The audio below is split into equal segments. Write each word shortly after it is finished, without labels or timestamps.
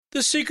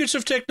The Secrets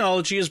of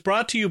Technology is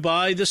brought to you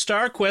by the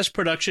StarQuest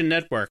Production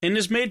Network and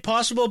is made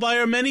possible by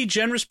our many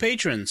generous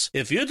patrons.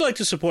 If you'd like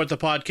to support the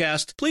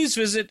podcast, please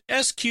visit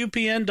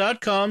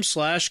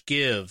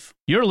sqpn.com/give.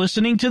 You're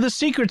listening to The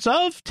Secrets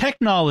of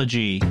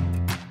Technology.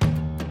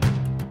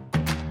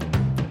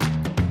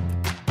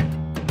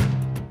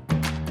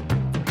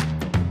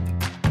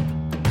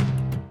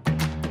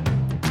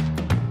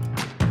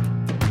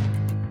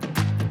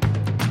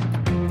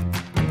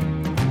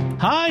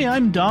 Hi,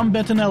 I'm Dom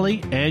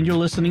Bettinelli, and you're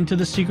listening to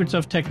The Secrets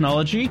of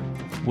Technology,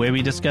 where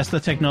we discuss the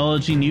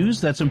technology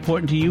news that's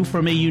important to you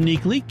from a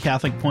uniquely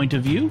Catholic point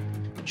of view.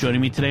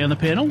 Joining me today on the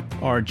panel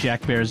are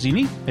Jack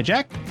Barazzini. Hey,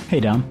 Jack. Hey,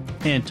 Dom.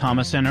 And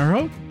Thomas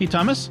Ennerho. Hey,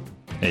 Thomas.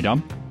 Hey,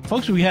 Dom.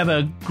 Folks, we have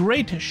a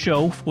great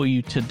show for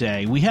you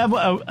today. We have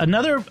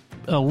another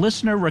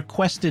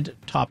listener-requested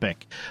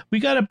topic. We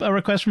got a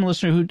request from a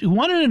listener who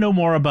wanted to know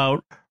more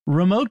about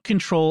remote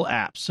control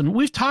apps. And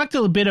we've talked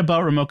a bit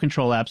about remote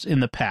control apps in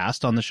the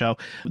past on the show.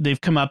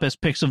 They've come up as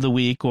picks of the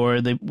week,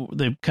 or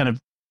they've kind of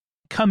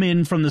come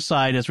in from the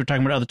side as we're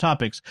talking about other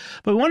topics.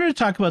 But we wanted to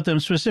talk about them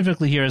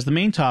specifically here as the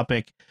main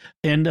topic,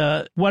 and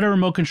what a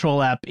remote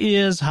control app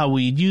is, how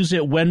we'd use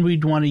it, when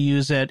we'd want to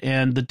use it,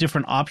 and the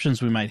different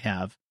options we might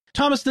have.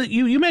 Thomas,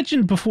 you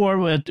mentioned before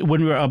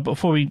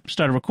before we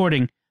started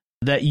recording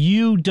that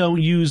you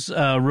don't use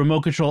a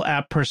remote control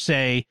app per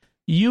se.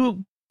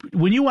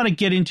 When you want to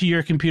get into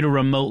your computer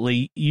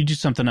remotely, you do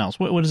something else.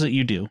 What is it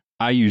you do?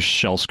 I use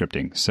shell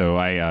scripting. So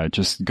I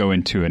just go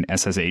into an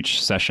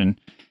SSH session,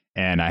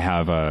 and I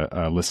have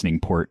a listening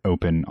port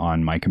open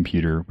on my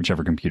computer,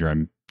 whichever computer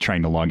I'm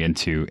trying to log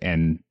into.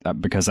 And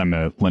because I'm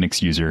a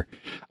Linux user,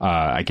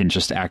 I can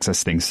just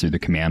access things through the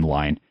command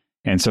line.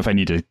 And so if I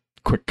need to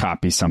quick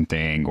copy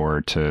something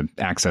or to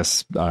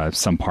access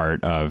some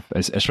part of,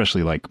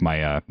 especially like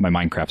my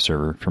Minecraft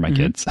server for my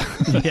kids,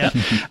 yeah,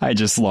 I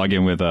just log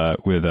in with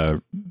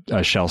a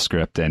shell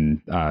script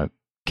and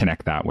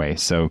connect that way.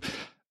 So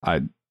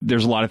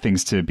there's a lot of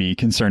things to be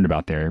concerned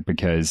about there,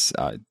 because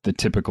the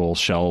typical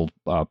shell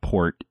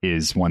port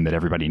is one that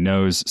everybody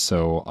knows.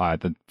 So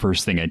the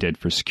first thing I did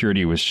for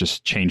security was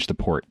just change the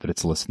port that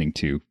it's listening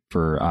to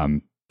for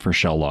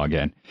shell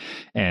login.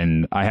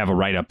 And I have a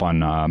write-up on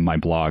my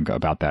blog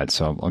about that,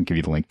 so I'll give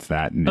you the link to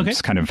that. And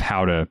it's kind of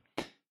how to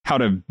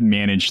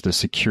manage the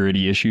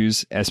security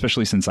issues,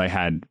 especially since I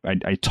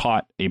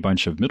taught a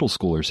bunch of middle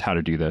schoolers how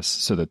to do this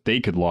so that they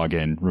could log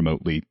in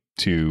remotely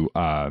to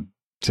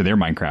their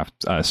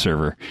Minecraft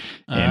server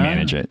and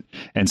manage it.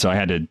 And so I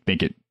had to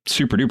make it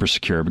super duper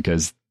secure,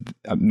 because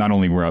not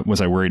only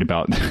was I worried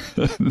about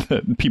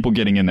the people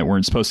getting in that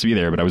weren't supposed to be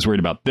there, but I was worried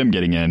about them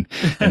getting in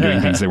and doing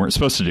things they weren't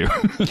supposed to do.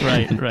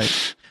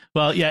 Right.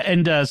 Well, yeah.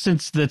 And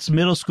since that's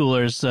middle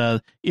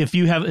schoolers, if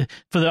you have,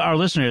 our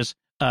listeners,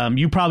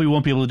 you probably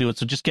won't be able to do it.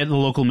 So just get the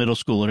local middle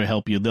schooler to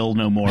help you. They'll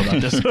know more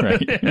about this. Right.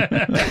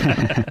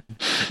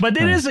 But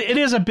it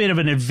is a bit of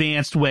an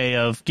advanced way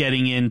of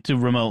getting into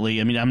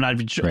remotely. I mean, I'm not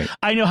even sure. Right.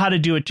 I know how to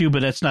do it too,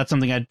 but that's not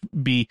something I'd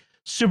be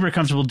super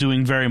comfortable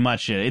doing very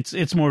much.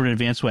 It's more of an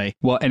advanced way.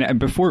 Well, and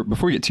before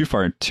we get too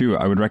far too,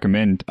 I would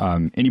recommend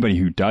anybody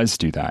who does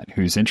do that,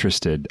 who's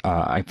interested,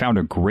 I found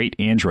a great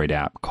Android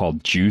app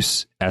called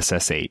Juice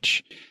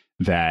SSH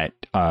that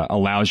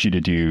allows you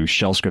to do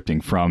shell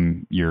scripting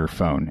from your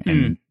phone.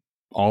 And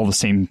all the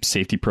same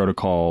safety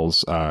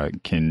protocols,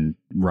 can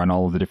run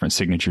all of the different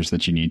signatures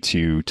that you need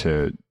to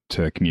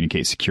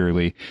communicate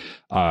securely,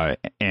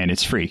 and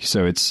it's free.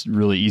 So it's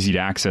really easy to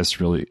access.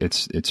 Really,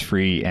 it's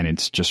free, and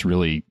it's just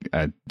really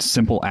a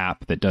simple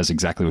app that does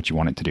exactly what you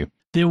want it to do.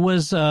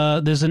 There's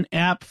an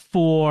app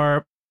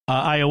for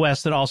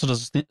iOS that also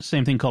does the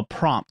same thing called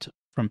Prompt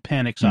from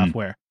Panic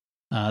Software,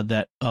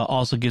 that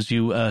also gives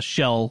you an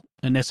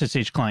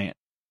SSH client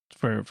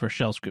for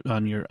shell script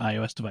on your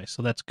iOS device.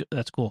 So that's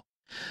cool.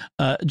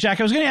 Jack,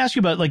 I was going to ask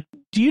you about,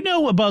 do you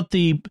know about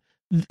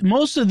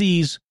most of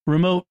these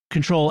remote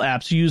control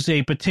apps use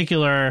a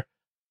particular,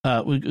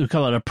 we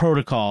call it a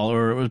protocol,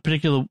 or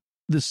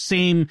the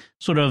same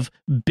sort of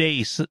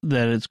base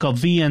that it's called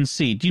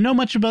VNC. Do you know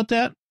much about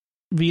that?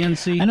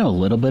 VNC? I know a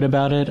little bit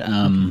about it.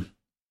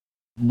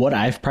 What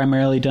I've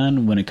primarily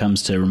done when it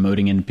comes to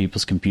remoting into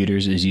people's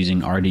computers is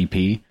using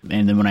RDP.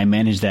 And then when I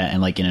manage that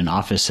and in an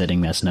office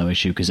setting, that's no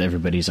issue because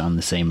everybody's on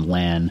the same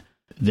LAN.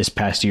 This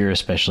past year,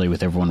 especially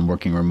with everyone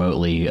working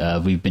remotely,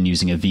 we've been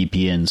using a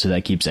VPN, so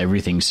that keeps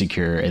everything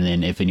secure. And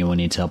then if anyone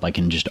needs help, I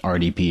can just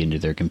RDP into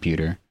their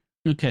computer.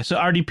 Okay, so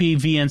RDP,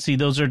 VNC,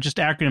 those are just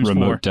acronyms for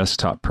Remote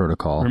Desktop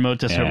Protocol. Remote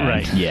Desktop,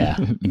 right. Yeah,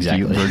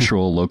 exactly.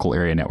 Virtual Local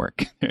Area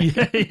Network.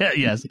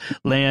 Yes.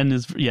 LAN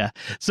is, yeah.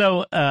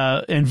 So,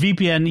 and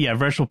VPN,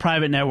 Virtual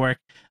Private Network.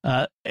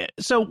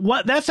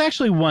 So that's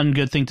actually one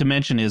good thing to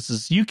mention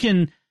is you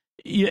can,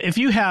 if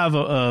you have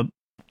a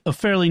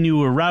fairly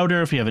newer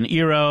router, if you have an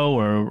Eero,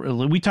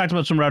 or we talked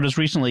about some routers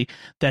recently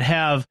that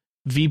have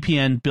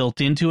VPN built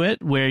into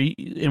it,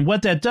 and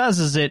what that does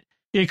is it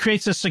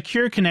creates a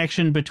secure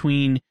connection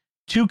between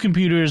two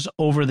computers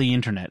over the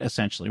internet,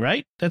 essentially,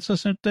 right? That's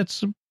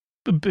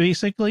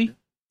basically.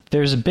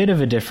 There's a bit of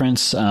a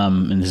difference,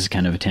 and this is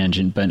kind of a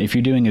tangent, but if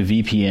you're doing a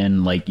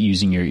VPN, like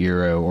using your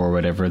Eero or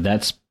whatever,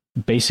 that's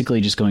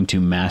basically just going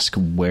to mask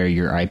where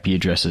your IP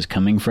address is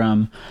coming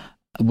from.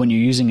 When you're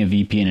using a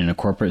VPN in a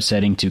corporate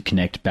setting to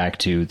connect back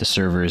to the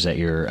servers at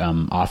your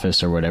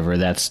office or whatever,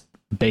 that's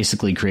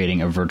basically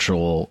creating a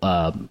virtual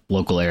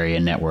local area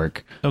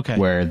network. Okay.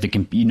 Where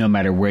no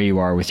matter where you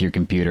are with your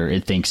computer,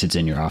 it thinks it's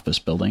in your office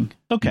building.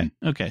 Okay.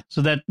 Okay.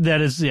 So that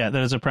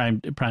is a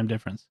prime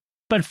difference.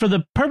 But for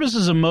the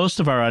purposes of most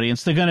of our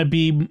audience, they're going to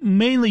be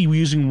mainly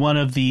using one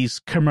of these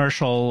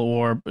commercial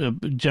or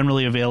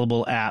generally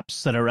available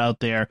apps that are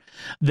out there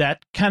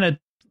that kind of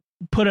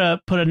put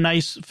a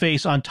nice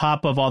face on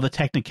top of all the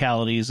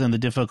technicalities and the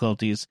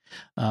difficulties.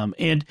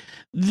 And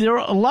there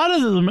are a lot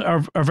of them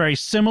are very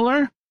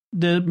similar.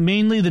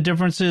 Mainly the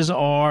differences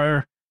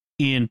are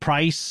in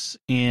price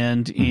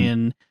and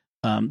in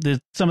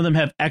some of them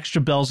have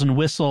extra bells and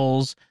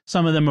whistles.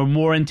 Some of them are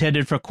more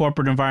intended for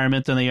corporate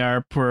environment than they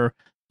are for,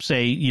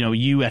 say,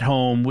 you at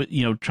home with,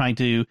 trying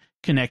to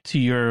connect to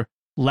your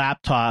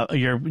laptop,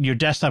 your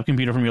desktop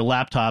computer from your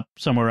laptop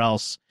somewhere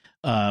else,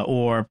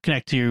 or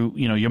connect to,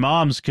 your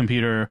mom's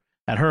computer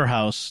at her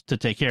house to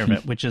take care of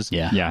it, which is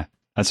yeah.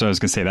 That's what I was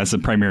going to say. That's the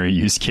primary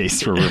use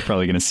case where we're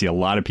probably going to see a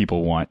lot of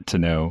people want to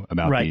know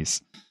about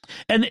these.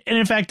 And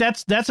in fact,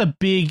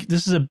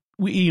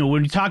 when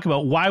you talk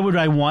about why would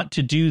I want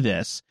to do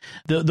this,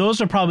 those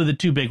are probably the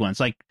two big ones.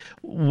 Like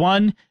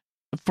one,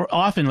 for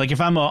often, like if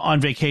I'm on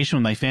vacation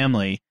with my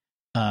family,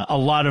 a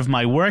lot of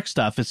my work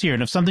stuff is here.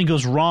 And if something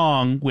goes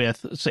wrong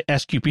with, say,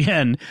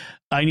 SQPN,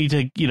 I need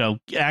to,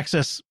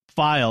 access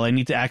file. I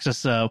need to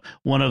access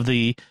one of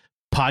the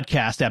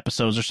podcast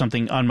episodes or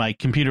something on my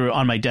computer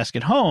on my desk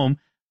at home.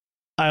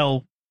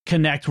 I'll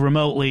connect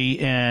remotely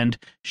and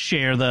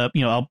share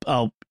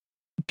I'll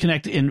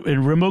connect and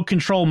remote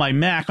control my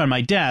Mac on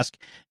my desk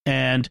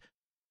and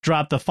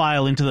drop the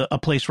file into a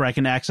place where I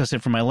can access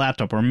it from my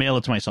laptop or mail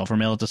it to myself or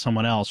mail it to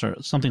someone else or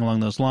something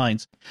along those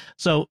lines.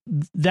 So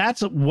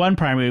that's one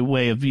primary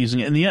way of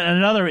using it. And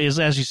another is,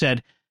 as you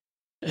said,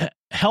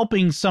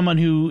 helping someone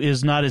who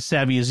is not as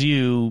savvy as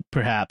you,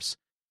 perhaps,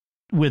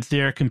 with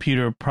their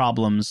computer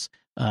problems.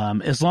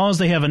 As long as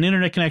they have an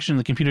internet connection and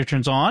the computer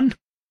turns on,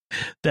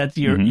 those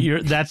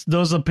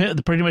are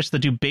pretty much the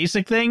two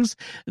basic things.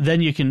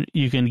 Then you can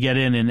get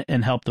in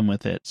and help them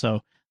with it.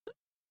 So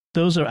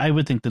those are, I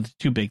would think, the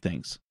two big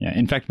things. Yeah.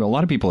 In fact, a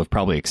lot of people have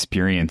probably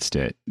experienced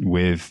it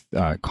with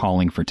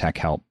calling for tech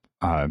help,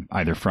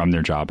 either from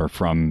their job or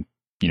from,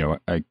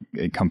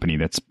 a company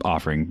that's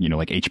offering,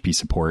 like HP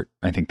support.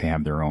 I think they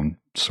have their own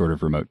sort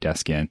of remote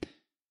desk in.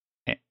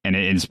 And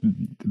it is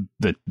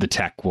the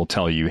tech will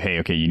tell you, hey,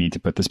 okay, you need to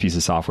put this piece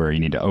of software, you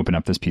need to open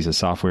up this piece of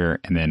software,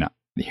 and then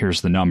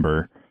here's the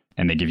number,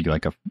 and they give you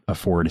like a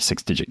 4 to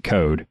 6 digit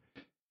code,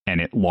 and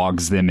it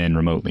logs them in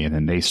remotely, and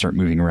then they start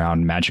moving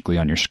around magically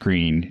on your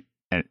screen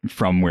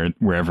from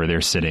wherever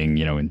they're sitting,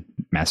 in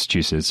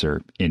Massachusetts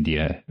or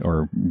India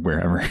or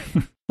wherever.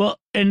 Well,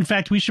 in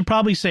fact, we should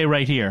probably say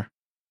right here,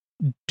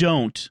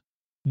 don't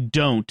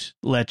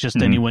let just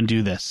anyone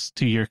do this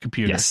to your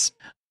computer. Yes.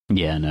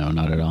 Yeah, no,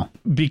 not at all.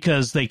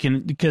 Because they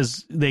can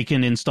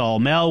install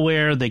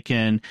malware, they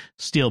can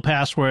steal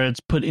passwords,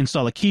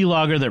 install a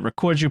keylogger that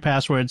records your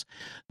passwords.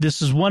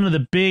 This is one of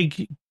the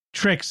big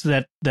tricks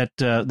that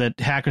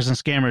hackers and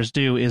scammers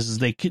do, is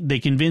they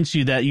convince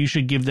you that you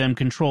should give them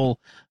control.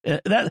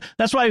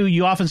 That's why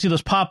you often see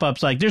those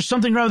pop-ups like, there's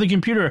something wrong with the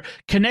computer,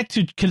 connect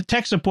to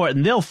tech support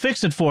and they'll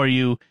fix it for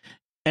you.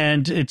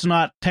 And it's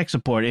not tech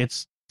support,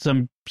 it's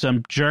some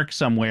jerk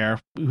somewhere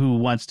who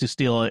wants to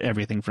steal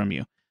everything from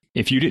you.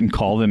 If you didn't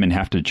call them and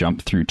have to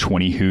jump through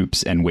 20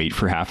 hoops and wait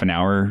for half an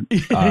hour,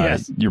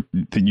 yes.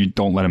 you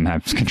don't let them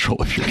have control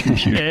of your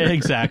computer.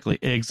 Exactly.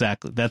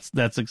 That's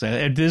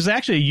exactly. There's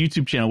actually a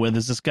YouTube channel where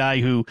there's this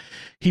guy who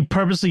he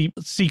purposely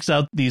seeks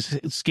out these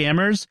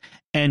scammers,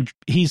 and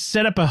he's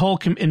set up a whole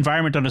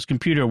environment on his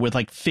computer with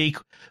like fake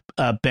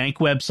bank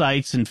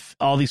websites and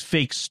all these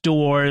fake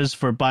stores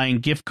for buying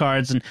gift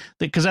cards, and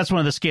because that's one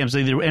of the scams.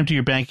 They either empty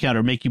your bank account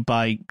or make you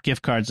buy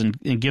gift cards and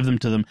give them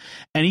to them.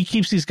 And he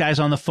keeps these guys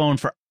on the phone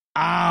for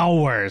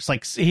hours.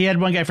 Like he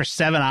had one guy for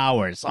 7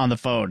 hours on the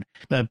phone.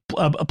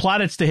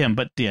 Plaudits to him,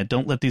 but yeah,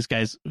 don't let these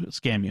guys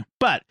scam you.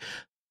 But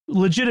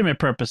legitimate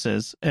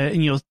purposes,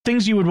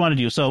 things you would want to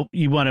do. So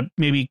you want to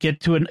maybe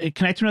connect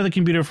to another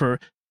computer for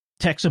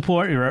tech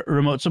support or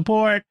remote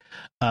support.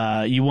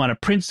 You want to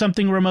print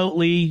something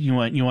remotely. You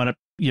want to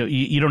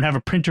you don't have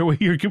a printer where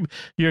your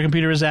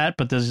computer is at,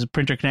 but there's a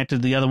printer connected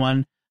to the other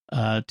one.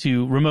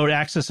 To remote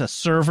access a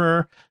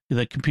server.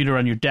 The computer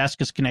on your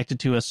desk is connected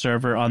to a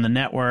server on the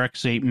network.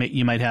 So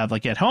you might have,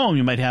 like at home,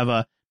 you might have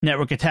a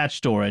network attached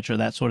storage or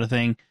that sort of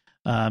thing,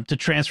 to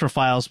transfer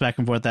files back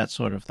and forth, that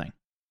sort of thing.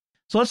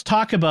 So let's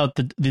talk about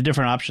the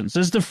different options.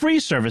 There's the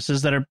free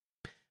services that are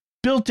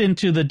built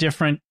into the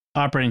different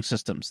operating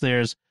systems.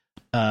 There's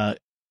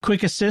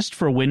Quick Assist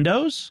for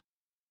Windows,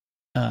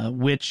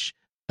 which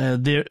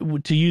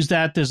to use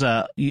that, there's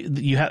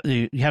you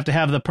have to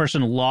have the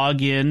person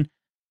log in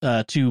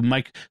to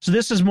Mike. So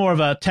this is more of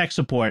a tech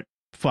support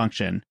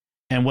function,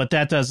 And what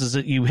that does is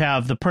that you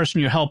have the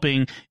person you're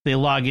helping, they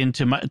log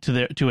into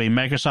to a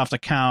Microsoft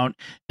account,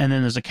 and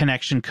then there's a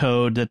connection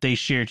code that they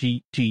share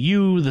to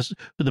you,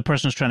 the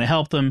person who's trying to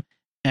help them,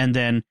 and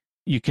then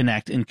you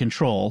connect and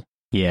control.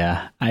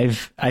 Yeah,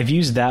 I've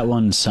used that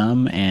one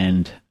some,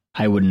 and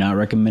I would not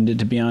recommend it,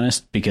 to be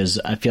honest, because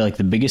I feel like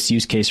the biggest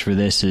use case for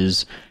this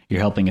is you're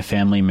helping a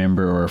family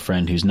member or a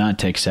friend who's not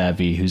tech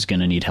savvy, who's going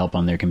to need help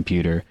on their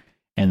computer.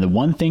 And the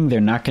one thing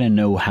they're not going to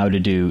know how to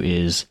do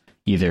is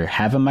either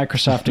have a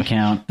Microsoft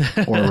account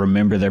or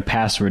remember their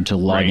password to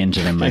log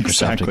into their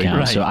Microsoft account.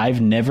 Right. So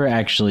I've never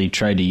actually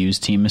tried to use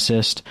Team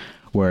Assist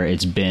where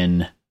it's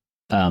been,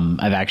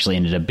 I've actually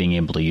ended up being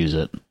able to use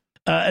it.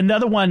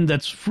 Another one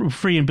that's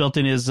free and built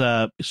in is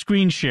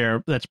Screen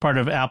Share. That's part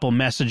of Apple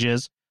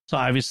Messages. So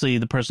obviously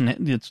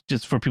it's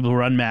just for people who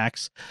run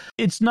Macs.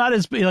 It's not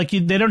as like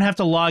they don't have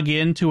to log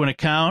into an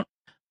account,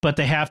 but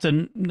they have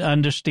to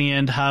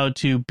understand how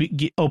to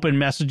open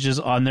messages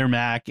on their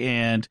Mac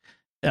and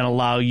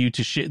allow you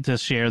to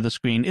share the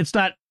screen. It's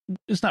not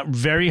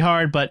very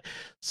hard, but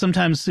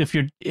sometimes if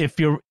you're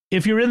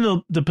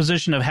in the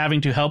position of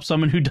having to help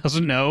someone who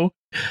doesn't know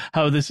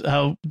how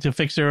to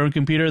fix their own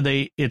computer,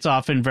 it's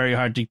often very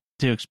hard to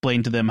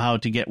explain to them how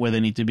to get where they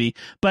need to be.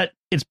 But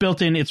it's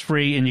built in, it's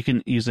free, and you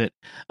can use it.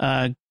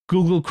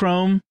 Google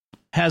Chrome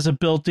has a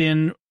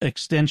built-in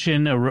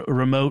extension, a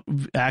remote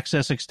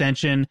access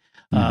extension.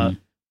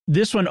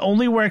 This one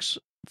only works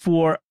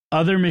for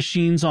other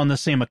machines on the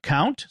same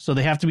account, so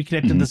they have to be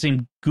connected to the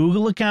same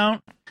Google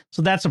account.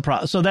 So that's a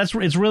problem. So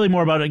it's really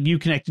more about you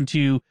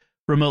connecting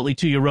remotely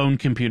to your own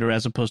computer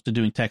as opposed to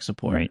doing tech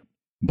support. Right.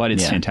 But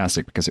it's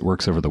fantastic because it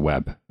works over the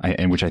web,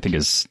 and which I think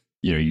is,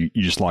 you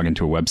just log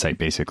into a website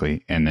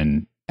basically, and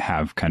then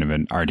have kind of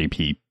an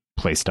RDP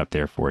placed up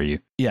there for you.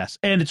 Yes,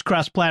 and it's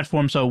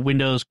cross-platform, so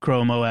Windows,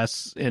 Chrome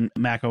OS, and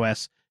Mac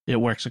OS, it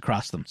works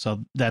across them. So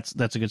that's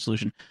a good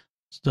solution.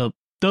 So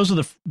those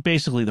are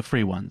basically the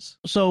free ones.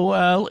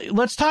 So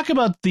let's talk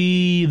about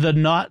the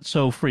not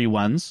so free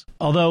ones.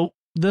 Although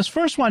this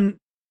first one,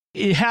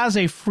 it has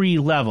a free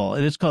level,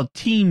 and it's called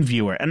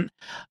TeamViewer. And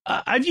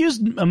I've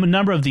used a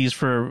number of these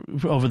for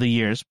over the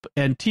years,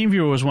 and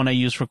TeamViewer was one I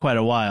used for quite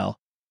a while.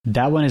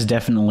 That one's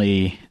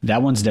definitely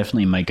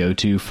my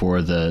go-to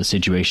for the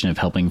situation of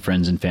helping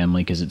friends and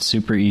family, because it's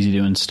super easy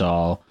to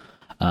install.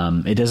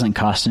 It doesn't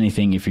cost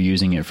anything if you're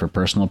using it for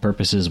personal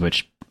purposes,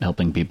 which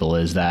helping people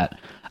is that.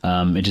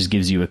 It just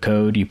gives you a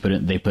code.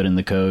 They put in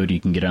the code. You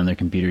can get on their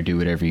computer, do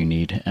whatever you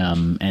need.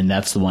 And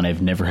that's the one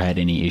I've never had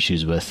any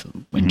issues with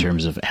in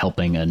terms of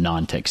helping a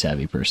non-tech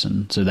savvy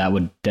person. So that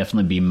would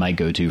definitely be my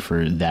go-to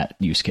for that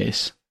use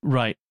case.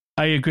 Right.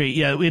 I agree.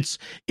 Yeah,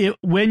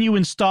 when you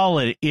install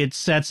it, it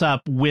sets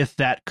up with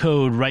that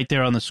code right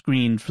there on the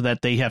screen for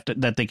that they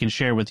can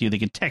share with you. They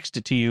can text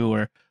it to you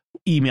or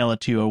email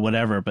it to you or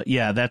whatever. But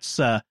yeah, it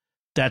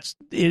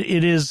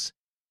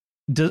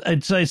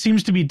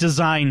seems to be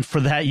designed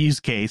for that use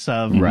case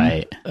of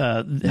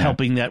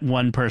helping that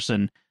one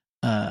person.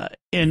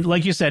 And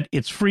like you said,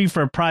 it's free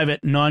for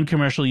private,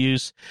 non-commercial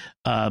use.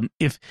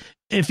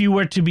 If you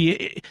were to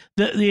be,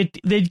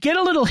 they get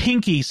a little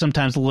hinky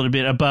sometimes, a little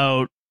bit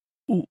about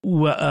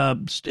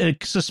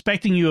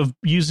suspecting you of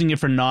using it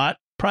for not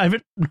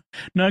private,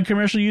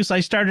 non-commercial use.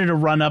 I started to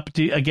run up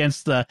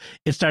against it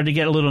started to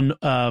get a little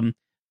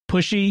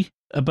pushy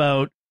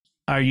about,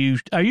 are you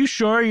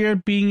sure you're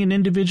being an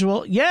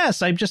individual?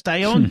 Yes,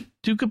 I own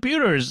two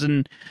computers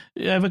and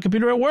I have a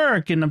computer at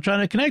work and I'm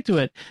trying to connect to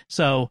it.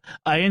 So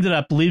I ended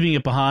up leaving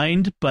it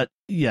behind, but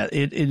yeah,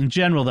 in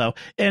general though,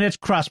 and it's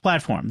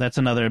cross-platform. That's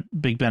another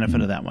big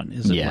benefit of that one.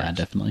 Yeah,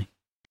 definitely.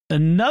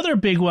 Another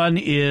big one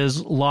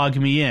is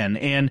LogMeIn,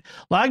 and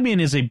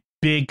LogMeIn is a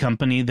big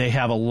company. They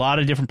have a lot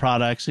of different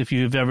products. If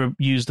you've ever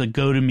used a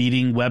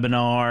GoToMeeting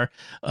webinar,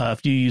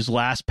 if you use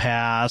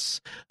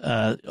LastPass,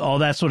 all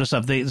that sort of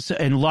stuff.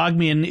 And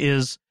LogMeIn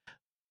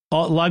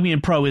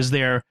Pro is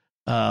their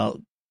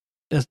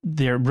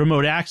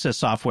remote access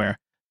software.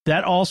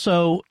 That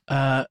also,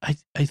 I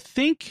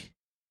think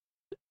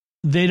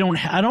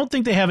I don't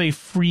think they have a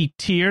free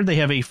tier. They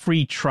have a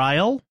free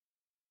trial.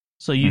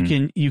 So you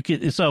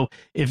can so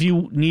if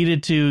you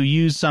needed to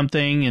use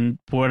something and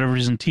for whatever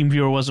reason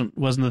TeamViewer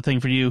wasn't the thing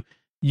for you,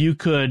 you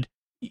could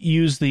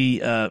use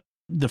the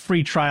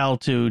free trial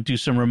to do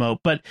some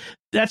remote. But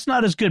that's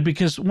not as good,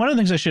 because one of the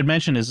things I should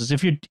mention is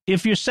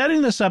if you're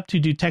setting this up to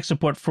do tech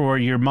support for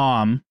your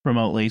mom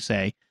remotely,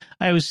 say,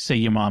 I always say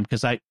your mom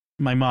because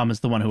my mom is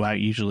the one who I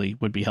usually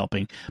would be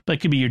helping, but it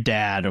could be your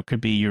dad or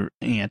could be your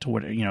aunt or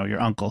whatever, your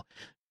uncle,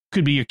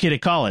 could be your kid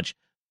at college.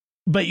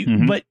 But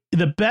but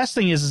the best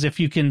thing is if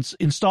you can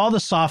install the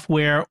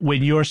software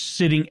when you're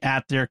sitting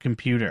at their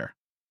computer,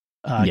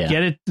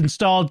 get it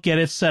installed, get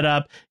it set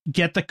up,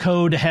 get the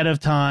code ahead of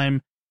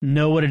time,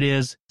 know what it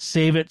is,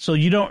 save it, so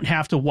you don't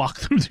have to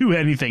walk them through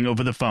anything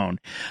over the phone.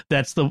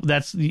 That's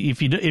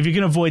if you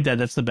can avoid that,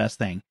 that's the best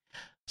thing.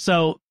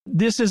 So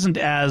this isn't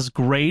as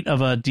great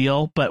of a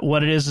deal, but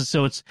what it is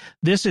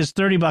this is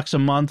 $30 a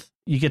month.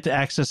 You get to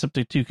access up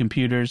to 2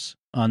 computers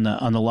on the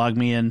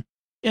LogMeIn.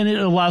 And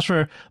it allows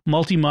for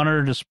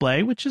multi-monitor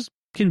display, which is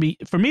can be,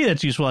 for me,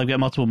 that's useful. I've got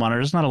multiple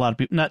monitors. Not a lot of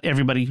people, not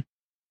everybody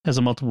has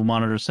a multiple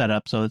monitor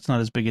setup, so it's not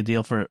as big a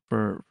deal for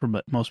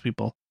most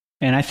people.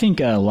 And I think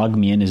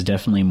LogMeIn is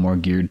definitely more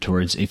geared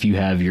towards if you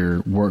have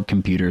your work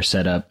computer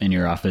set up in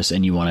your office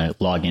and you want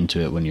to log into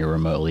it when you're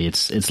remotely.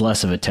 It's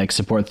less of a tech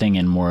support thing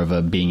and more of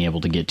a being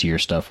able to get to your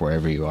stuff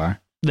wherever you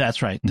are.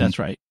 That's right. That's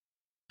right.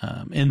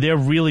 And they're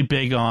really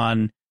big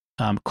on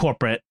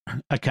corporate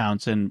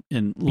accounts and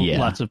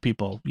lots of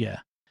people. Yeah.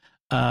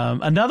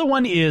 Another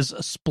one is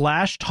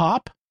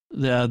Splashtop.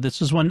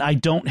 This is one I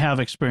don't have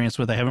experience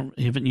with. I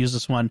haven't used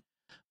this one,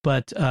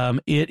 but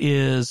it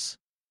is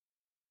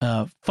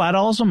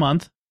 $5 a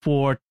month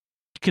for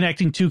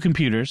connecting 2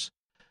 computers.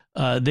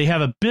 They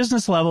have a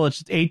business level.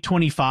 It's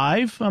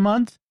 $8.25 a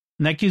month,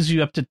 and that gives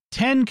you up to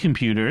 10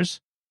 computers.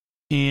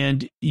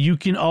 And you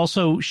can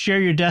also share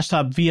your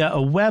desktop via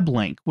a web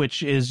link,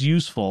 which is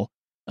useful,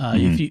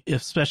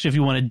 especially if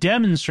you want to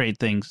demonstrate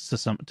things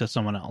to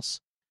someone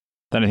else.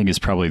 That I think is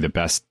probably the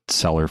best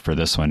seller for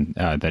this one.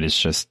 That is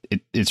just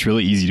it's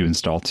really easy to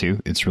install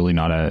too. It's really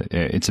not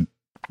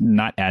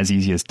not as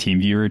easy as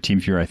TeamViewer.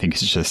 TeamViewer, I think,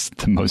 is just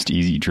the most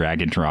easy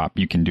drag and drop.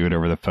 You can do it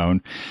over the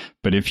phone.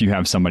 But if you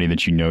have somebody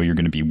that you know you're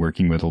going to be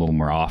working with a little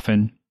more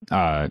often,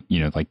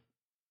 like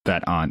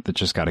that aunt that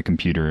just got a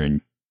computer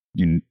and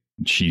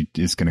she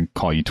is going to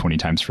call you 20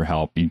 times for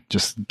help, you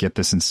just get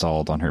this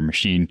installed on her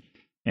machine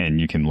and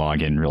you can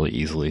log in really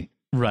easily.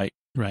 Right.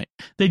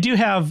 They do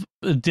have,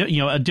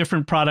 a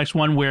different products.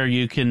 One where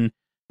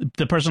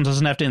the person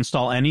doesn't have to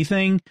install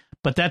anything,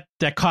 but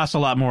that costs a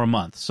lot more a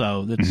month.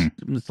 So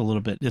it's a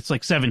little bit, it's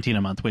like $17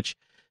 a month, which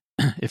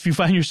if you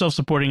find yourself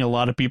supporting a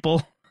lot of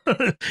people,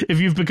 if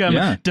you've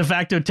become de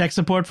facto tech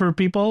support for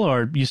people,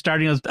 or you're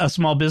starting a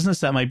small business,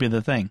 that might be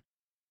the thing.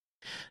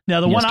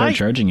 Now, start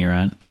charging your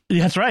rent.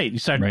 That's right. You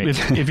start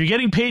if you're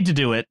getting paid to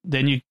do it,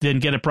 then you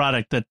get a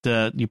product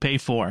that you pay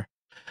for.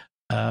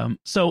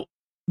 So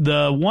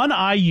the one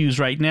I use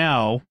right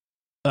now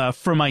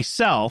for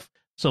myself,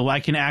 so I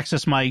can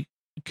access my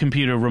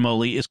computer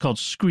remotely, is called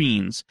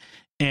Screens,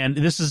 and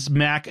this is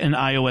Mac and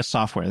iOS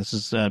software. This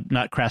is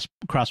not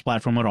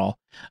cross-platform at all.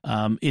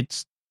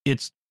 It's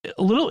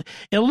a little.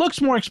 It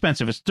looks more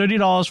expensive. It's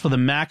 $30 for the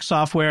Mac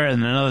software,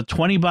 and another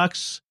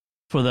 $20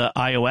 for the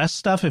iOS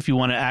stuff if you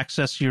want to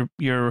access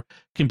your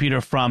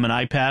computer from an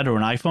iPad or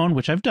an iPhone,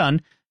 which I've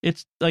done.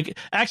 It's like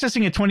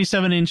accessing a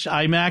 27-inch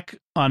iMac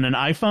on an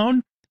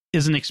iPhone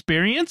is an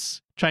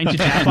experience trying to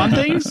tap on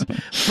things,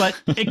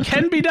 but it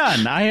can be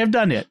done. I have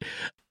done it.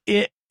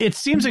 It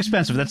seems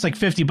expensive. That's like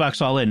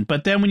 $50 all in.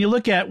 But then when you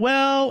look at,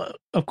 well,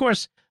 of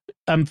course,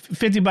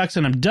 $50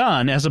 and I'm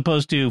done, as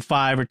opposed to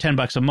 $5 or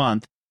 $10 a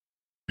month.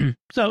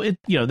 So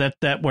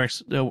that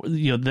works.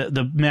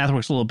 The math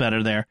works a little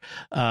better there.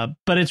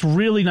 But it's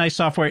really nice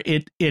software.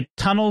 It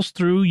tunnels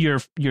through your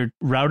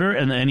router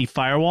and any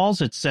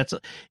firewalls. It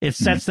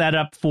sets that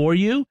up for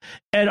you,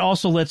 and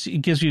also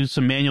it gives you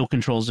some manual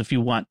controls if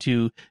you want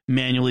to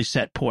manually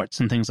set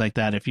ports and things like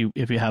that. If you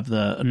have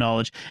the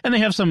knowledge, and they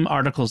have some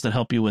articles that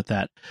help you with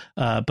that.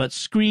 But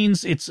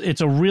Screens,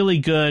 it's a really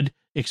good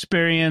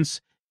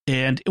experience.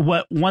 And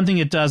one thing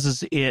it does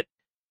is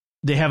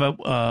they have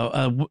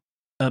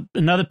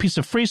another piece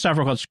of free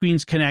software called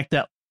Screens Connect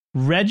that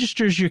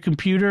registers your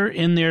computer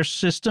in their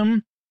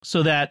system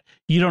so that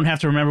you don't have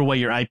to remember what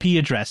your IP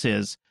address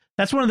is.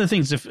 That's one of the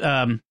things.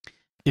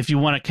 If you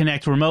want to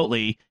connect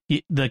remotely,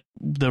 the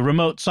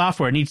remote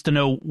software needs to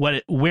know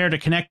where to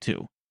connect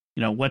to.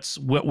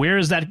 Where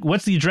is that?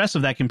 What's the address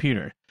of that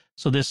computer?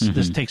 So this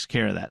takes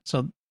care of that.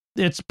 So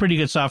it's pretty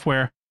good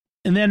software.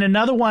 And then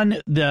another one,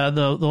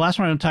 the last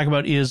one I'm going to talk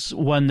about is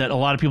one that a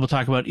lot of people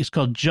talk about. It's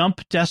called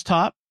Jump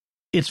Desktop.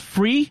 It's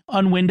free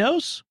on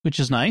Windows, which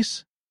is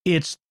nice.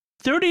 It's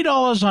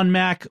 $30 on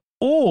Mac,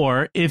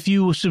 or if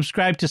you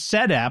subscribe to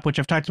SetApp, which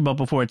I've talked about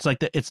before, it's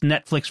it's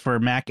Netflix for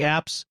Mac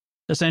apps,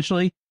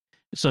 essentially.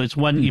 So it's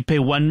you pay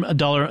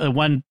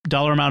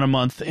 $1 amount a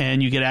month,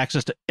 and you get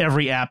access to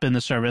every app in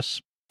the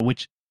service,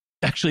 which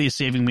actually is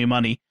saving me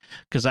money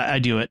because I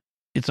do it.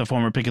 It's a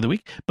former pick of the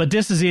week. But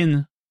this is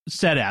in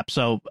SetApp,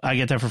 so I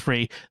get that for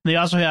free. They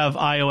also have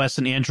iOS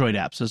and Android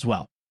apps as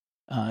well.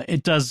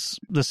 It does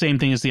the same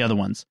thing as the other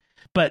ones.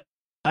 But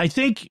I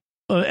think,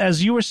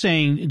 as you were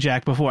saying,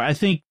 Jack, before, I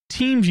think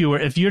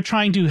TeamViewer, if you're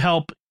trying to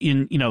help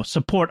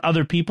support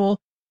other people,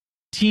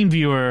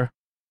 TeamViewer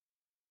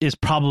is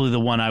probably the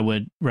one I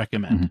would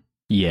recommend. Mm-hmm.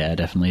 Yeah,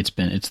 definitely.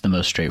 It's the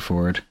most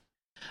straightforward.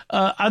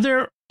 Are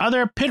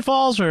there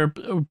pitfalls or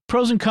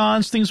pros and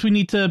cons, things we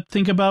need to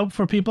think about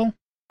for people?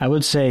 I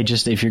would say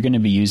just if you're going to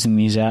be using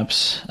these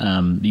apps,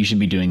 you should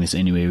be doing this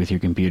anyway with your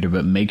computer,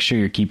 but make sure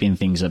you're keeping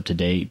things up to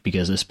date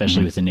because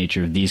especially with the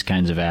nature of these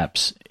kinds of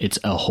apps, it's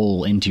a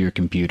hole into your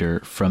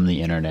computer from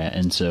the internet.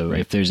 And so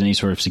if there's any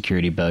sort of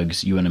security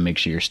bugs, you want to make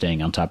sure you're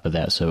staying on top of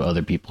that so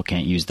other people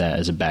can't use that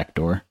as a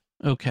backdoor.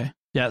 Okay.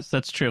 Yes,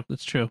 that's true.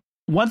 That's true.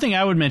 One thing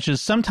I would mention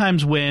is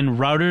sometimes when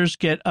routers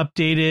get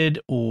updated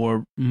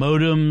or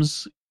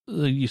modems,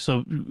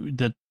 so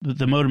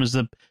the modem is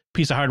the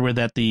piece of hardware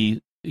that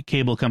the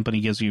cable company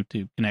gives you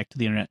to connect to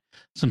the internet.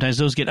 Sometimes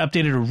those get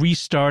updated or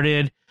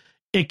restarted.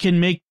 it can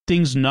make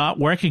things not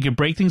work. It can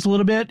break things a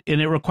little bit,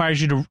 and it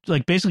requires you to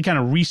like basically kind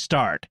of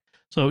restart.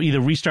 So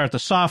either restart the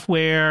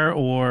software,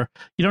 or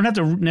you don't have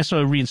to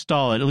necessarily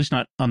reinstall it, at least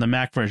not on the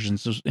Mac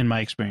versions in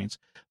my experience.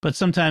 But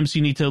sometimes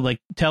you need to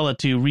like tell it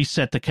to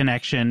reset the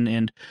connection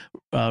and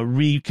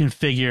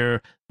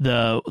reconfigure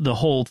the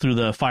hole through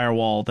the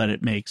firewall that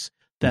it makes,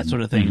 that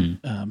sort of thing.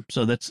 Mm-hmm.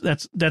 So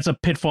that's a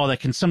pitfall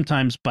that can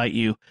sometimes bite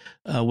you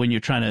when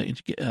you're trying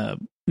to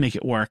make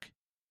it work.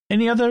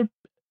 Any other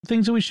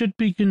things that we should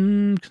be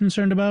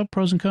concerned about,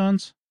 pros and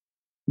cons?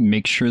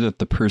 Make sure that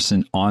the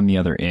person on the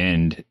other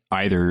end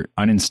either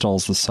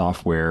uninstalls the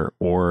software,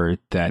 or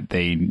that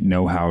they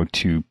know how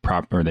to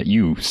or that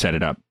you set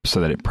it up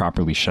so that it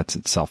properly shuts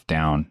itself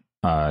down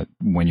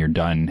when you're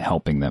done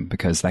helping them,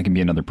 because that can be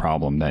another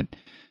problem, that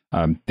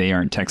they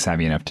aren't tech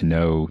savvy enough to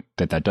know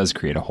that does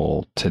create a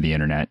hole to the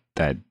internet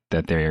that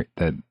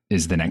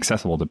is then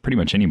accessible to pretty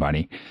much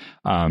anybody.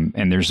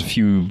 And there's a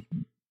few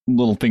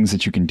little things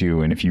that you can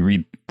do, and if you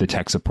read the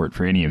tech support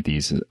for any of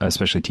these,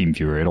 especially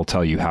TeamViewer, it'll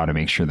tell you how to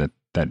make sure that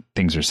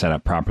things are set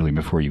up properly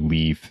before you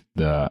leave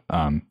that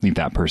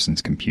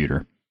person's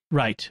computer.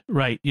 Right.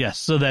 Yes,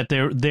 so that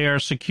they're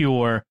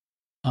secure,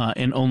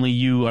 and only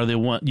you are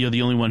you're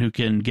the only one who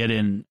can get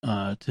in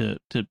to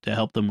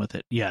help them with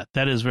it. Yeah,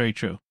 that is very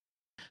true.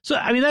 So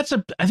I mean, I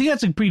think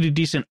that's a pretty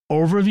decent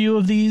overview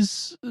of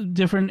these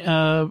different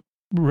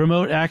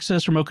remote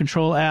access, remote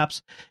control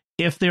apps.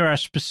 If there are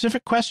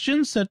specific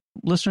questions that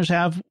listeners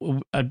have,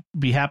 I'd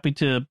be happy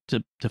to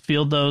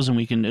field those, and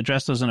we can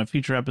address those in a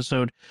future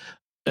episode.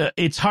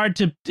 It's hard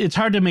to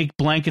make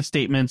blanket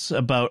statements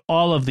about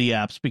all of the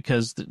apps,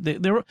 because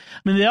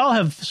they all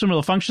have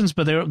similar functions,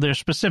 but their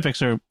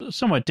specifics are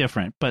somewhat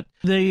different. But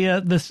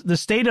the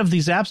state of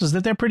these apps is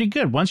that they're pretty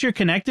good once you're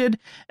connected,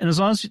 and as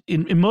long as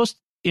in most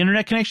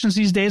internet connections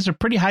these days are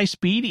pretty high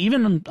speed,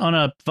 even on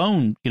a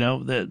phone,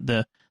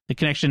 the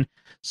connection.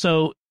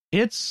 So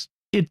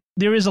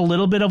there is a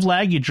little bit of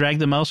lag. You drag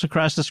the mouse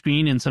across the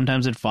screen, and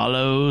sometimes it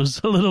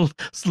follows a little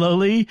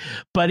slowly,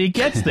 but it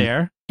gets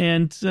there.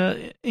 And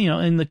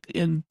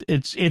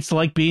it's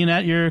like being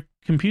at your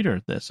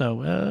computer.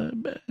 So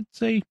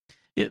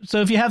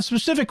so if you have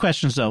specific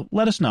questions, though,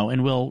 let us know,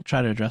 and we'll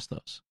try to address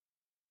those.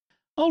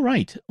 All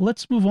right,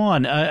 let's move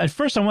on. At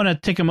first, I want to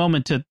take a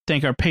moment to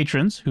thank our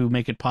patrons who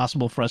make it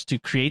possible for us to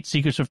create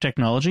Secrets of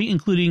Technology,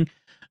 including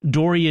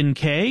Dorian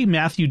K,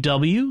 Matthew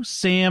W,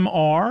 Sam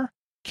R,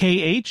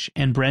 KH,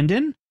 and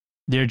Brendan.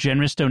 Their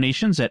generous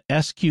donations at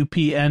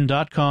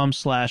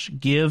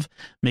sqpn.com/give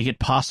make it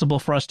possible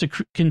for us to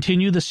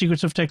continue the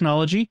Secrets of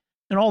Technology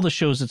and all the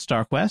shows at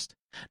StarQuest.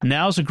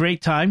 Now's a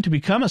great time to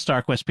become a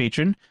StarQuest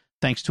patron,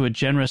 thanks to a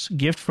generous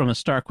gift from a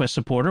StarQuest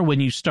supporter when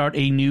you start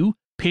a new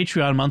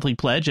Patreon monthly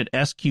pledge at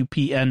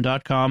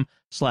sqpn.com/give.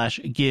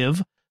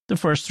 The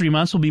first 3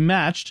 months will be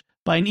matched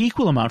by an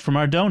equal amount from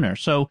our donor.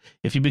 So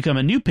if you become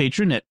a new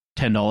patron at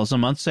 $10 a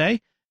month,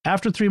 say,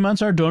 after 3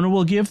 months, our donor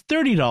will give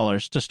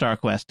 $30 to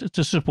StarQuest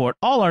to support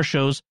all our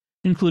shows,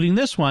 including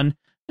this one,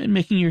 and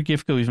making your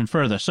gift go even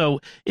further. So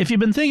if you've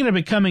been thinking of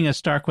becoming a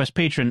StarQuest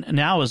patron,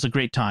 now is a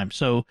great time.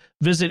 So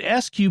visit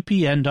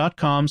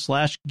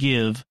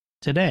sqpn.com/give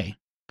today.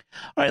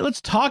 All right,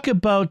 let's talk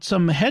about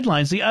some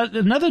headlines.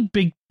 Another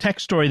big tech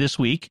story this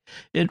week,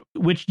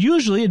 which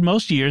usually in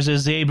most years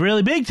is a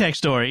really big tech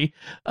story,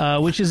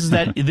 which is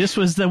that this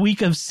was the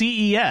week of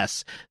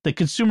CES, the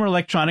Consumer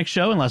Electronics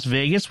Show in Las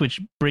Vegas, which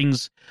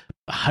brings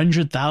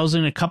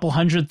a couple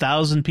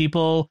 100,000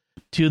 people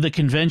to the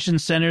convention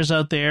centers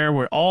out there,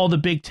 where all the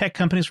big tech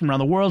companies from around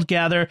the world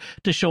gather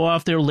to show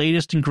off their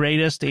latest and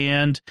greatest,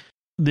 and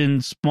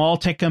then small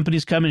tech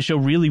companies come and show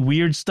really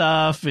weird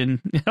stuff and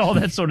all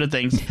that sort of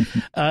things.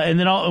 And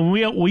then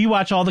we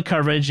watch all the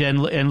coverage and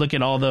look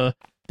at all the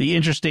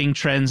interesting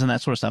trends and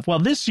that sort of stuff. Well,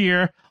 this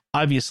year,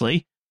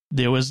 obviously,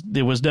 there was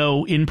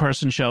no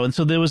in-person show. And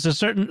so there was a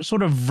certain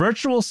sort of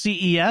virtual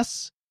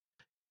CES.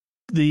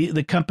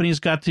 The companies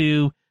got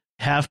to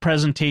have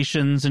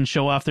presentations and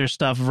show off their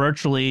stuff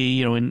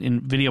virtually,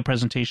 in video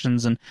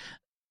presentations, and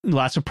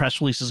lots of press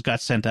releases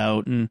got sent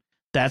out and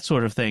that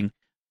sort of thing.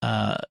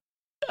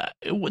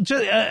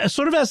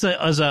 Sort of as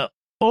a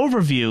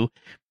overview,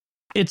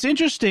 it's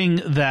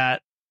interesting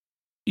that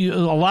a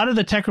lot of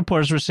the tech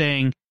reporters were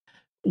saying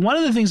one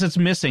of the things that's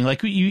missing,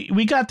 like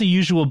we got the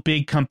usual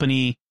big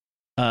company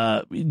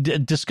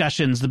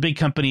discussions, the big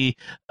company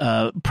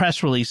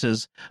press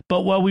releases,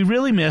 but what we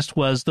really missed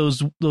was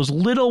those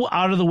little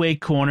out of the way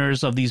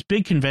corners of these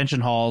big convention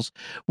halls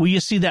where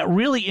you see that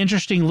really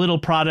interesting little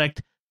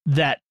product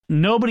that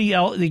nobody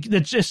else,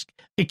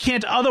 it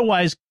can't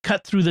otherwise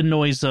cut through the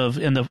noise of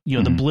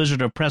the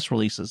blizzard of press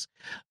releases,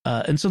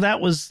 and so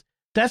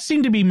that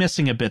seemed to be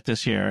missing a bit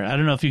this year. I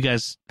don't know if you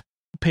guys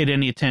paid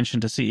any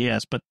attention to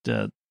CES, but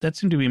that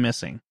seemed to be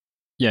missing.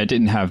 Yeah, you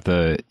didn't have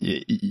the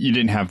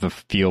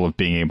feel of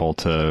being able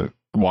to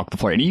walk the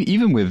floor. And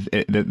even with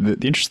the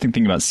interesting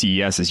thing about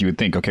CES is you would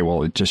think, okay,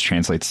 well, it just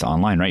translates to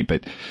online, right?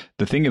 But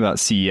the thing about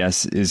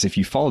CES is if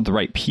you followed the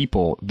right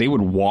people, they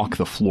would walk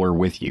the floor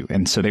with you.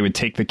 And so they would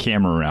take the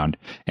camera around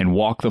and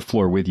walk the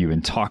floor with you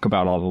and talk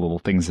about all the little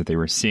things that they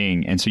were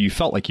seeing. And so you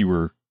felt like you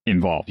were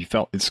involved. You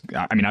felt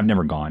I mean, I've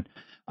never gone.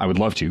 I would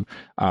love to,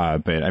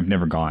 but I've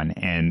never gone.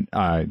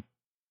 And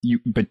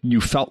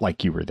you felt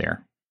like you were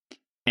there.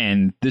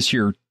 And this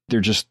year,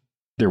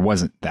 there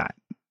wasn't that.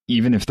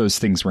 Even if those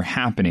things were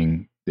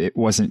happening, it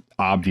wasn't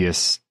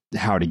obvious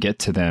how to get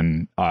to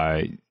them.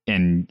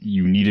 And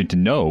you needed to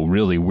know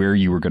really where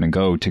you were going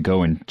to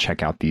go and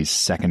check out these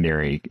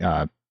secondary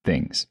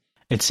things.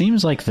 It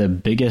seems like the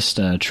biggest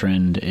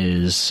trend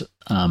is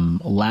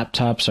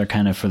laptops are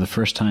kind of, for the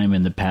first time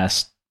in the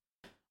past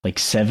like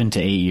 7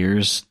 to 8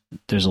 years,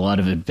 there's a lot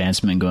of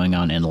advancement going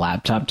on in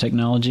laptop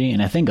technology.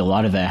 And I think a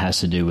lot of that has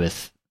to do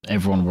with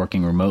everyone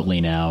working remotely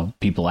now.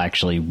 People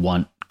actually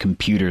want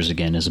computers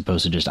again as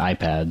opposed to just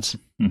iPads.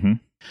 Mm-hmm.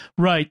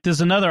 Right.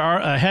 There's another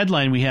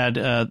headline we had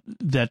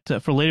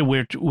that for later,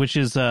 which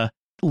is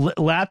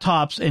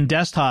laptops and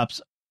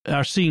desktops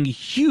are seeing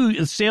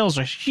huge sales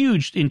are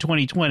huge in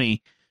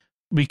 2020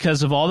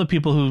 because of all the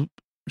people who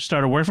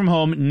started work from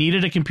home,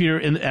 needed a computer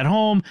at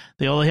home.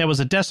 They all they had was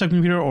a desktop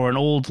computer or an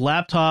old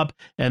laptop,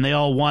 and they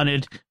all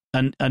wanted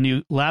a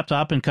new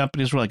laptop. And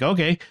companies were like,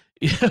 okay,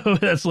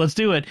 let's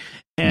do it.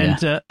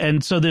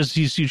 And so there's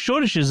these huge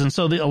shortages, and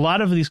so a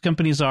lot of these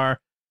companies are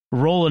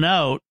rolling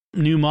out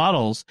new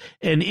models.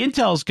 And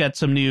Intel's got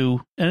some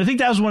new, and I think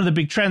that was one of the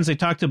big trends they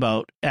talked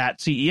about at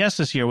CES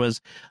this year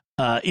was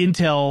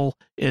Intel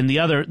and the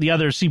other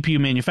CPU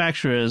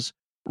manufacturers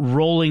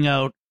rolling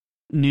out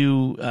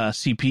new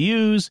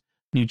CPUs,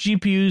 new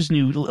GPUs,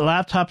 new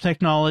laptop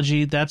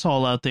technology. That's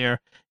all out there,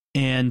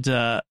 and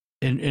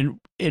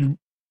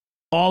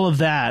all of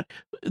that.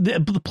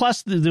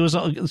 Plus, there was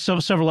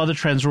several other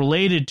trends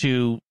related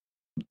to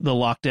the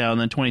lockdown,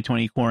 the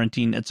 2020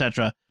 quarantine,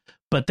 etc.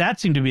 But that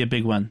seemed to be a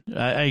big one.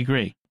 I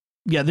agree.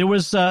 Yeah, there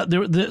was so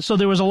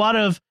there was a lot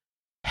of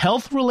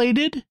health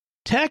related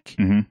tech,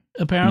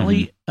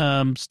 apparently,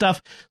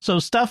 stuff. So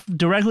stuff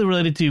directly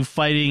related to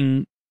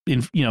fighting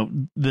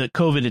the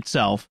COVID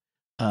itself.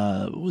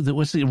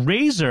 What's the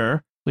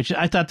Razer, which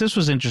I thought this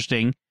was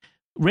interesting.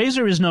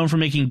 Razer is known for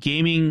making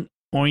gaming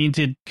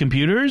oriented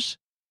computers,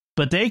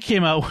 but they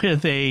came out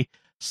with a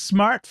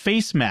smart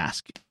face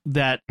mask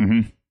that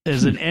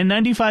is an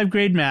N95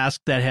 grade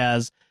mask that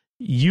has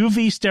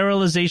UV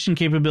sterilization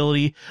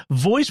capability,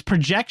 voice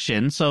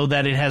projection, so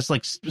that it has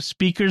like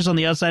speakers on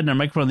the outside and a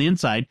microphone on the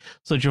inside,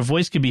 so that your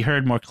voice can be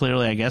heard more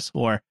clearly, I guess.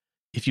 Or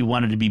if you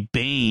wanted to be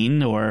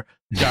Bane or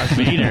Darth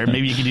Vader,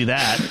 maybe you could do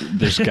that.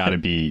 There's got to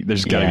be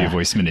a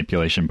voice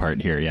manipulation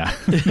part here, yeah.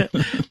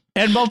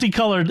 And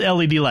multicolored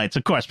LED lights,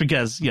 of course,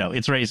 because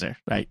it's Razer,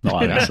 right?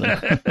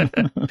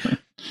 Obviously.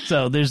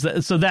 So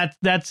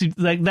that's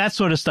like that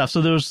sort of stuff.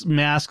 So those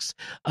masks,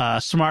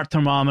 smart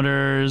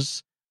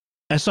thermometers.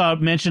 I saw a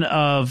mention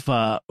of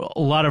a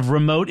lot of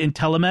remote and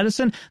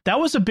telemedicine. That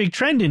was a big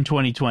trend in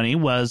 2020.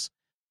 Was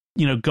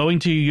going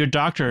to your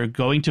doctor,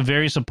 going to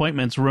various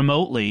appointments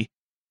remotely,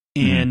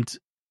 and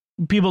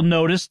people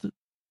noticed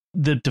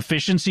the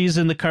deficiencies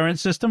in the current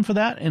system for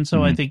that. And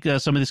so I think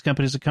some of these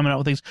companies are coming out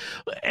with things.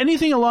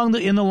 Anything along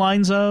in the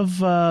lines of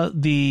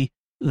the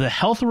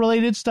health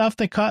related stuff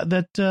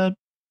that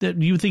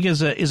you think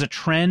is a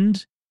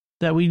trend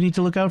that we need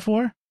to look out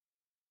for?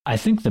 I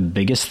think the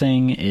biggest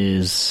thing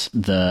is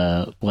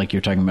like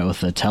you're talking about with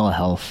the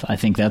telehealth. I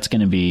think that's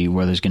going to be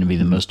where there's going to be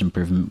the most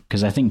improvement,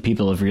 because I think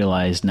people have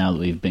realized now that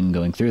we've been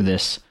going through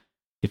this,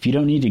 if you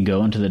don't need to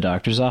go into the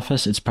doctor's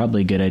office, it's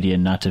probably a good idea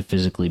not to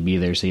physically be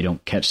there so you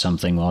don't catch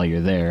something while you're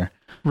there.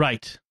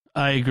 Right.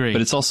 I agree.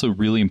 But it's also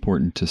really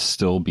important to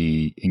still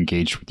be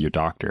engaged with your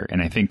doctor.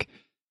 And I think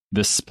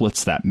this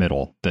splits that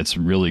middle. That's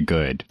really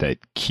good. That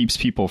keeps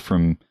people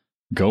from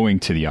going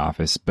to the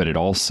office, but it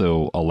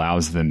also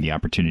allows them the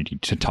opportunity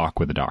to talk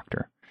with a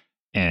doctor.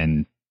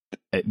 And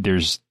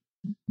there's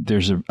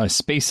a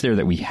space there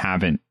that we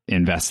haven't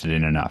invested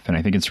in enough. And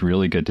I think it's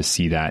really good to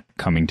see that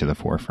coming to the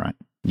forefront.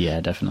 Yeah,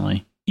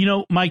 definitely.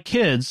 My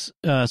kids,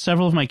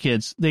 several of my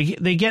kids,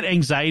 they get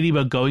anxiety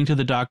about going to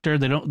the doctor.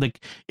 They don't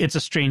it's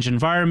a strange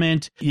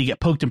environment. You get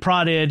poked and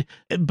prodded,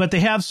 but they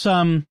have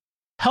some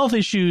health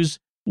issues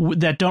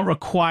that don't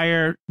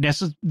require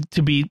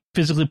to be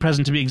physically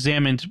present to be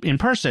examined in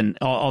person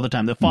all the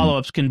time. The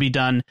follow-ups can be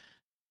done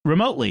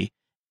remotely,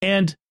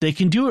 and they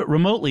can do it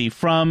remotely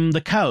from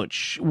the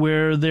couch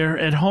where they're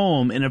at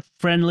home in a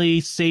friendly,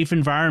 safe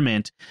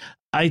environment.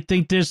 I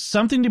think there's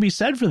something to be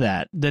said for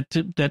that.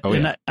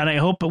 And I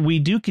hope we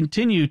do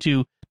continue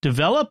to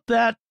develop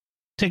that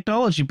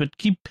technology, but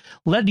keep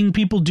letting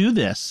people do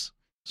this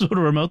sort of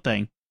remote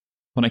thing.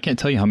 Well, I can't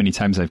tell you how many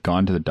times I've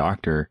gone to the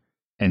doctor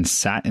and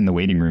sat in the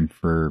waiting room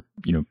for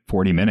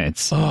 40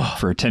 minutes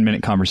for a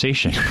 10-minute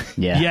conversation.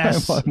 Yeah.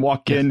 Yes. I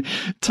walk in,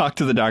 talk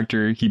to the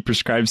doctor, he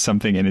prescribes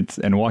something,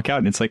 and walk out,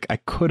 and it's like, I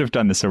could have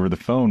done this over the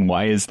phone.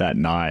 Why is that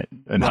not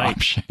an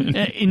option?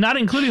 Not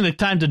including the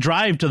time to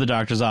drive to the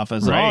doctor's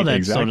office, Right, all that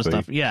exactly. sort of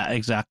stuff. Yeah,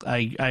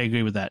 exactly. I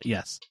agree with that.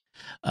 Yes.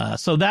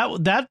 So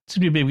that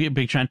seems to be a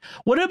big trend.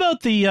 What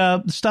about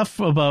the stuff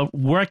about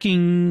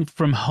working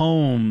from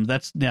home?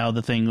 That's now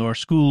the thing, or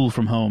school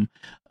from home.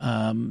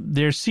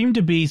 There seemed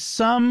to be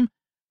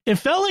it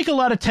felt like a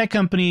lot of tech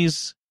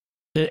companies,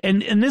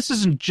 and this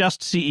isn't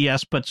just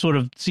CES, but sort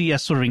of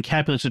CES sort of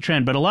encapsulates the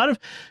trend, but a lot of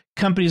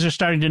companies are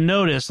starting to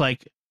notice,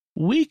 like,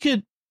 we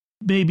could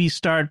maybe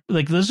start,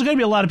 like, there's going to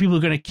be a lot of people who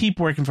are going to keep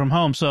working from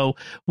home, so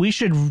we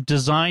should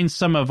design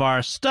some of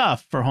our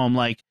stuff for home,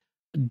 like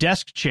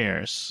desk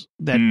chairs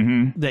that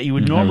you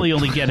would normally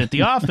only get at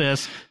the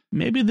office.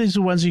 Maybe these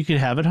are ones you could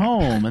have at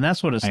home and that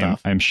sort of stuff.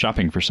 I'm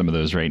shopping for some of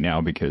those right now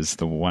because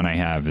the one I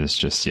have is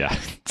just,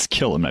 it's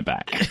killing my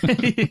back.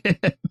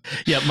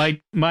 Yeah,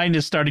 mine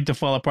is starting to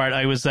fall apart.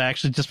 I was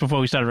actually, just before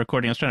we started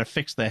recording, I was trying to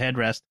fix the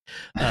headrest.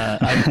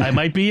 I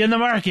might be in the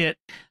market,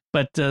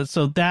 but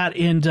so that,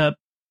 and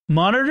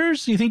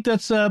monitors, you think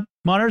that's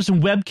monitors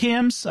and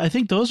webcams? I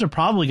think those are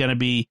probably going to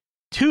be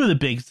two of the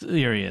big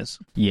areas.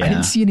 Yeah. I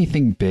didn't see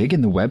anything big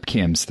in the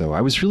webcams, though.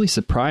 I was really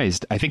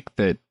surprised. I think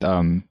that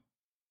the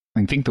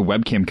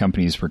webcam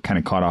companies were kind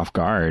of caught off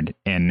guard,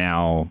 and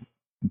now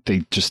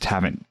they just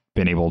haven't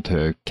been able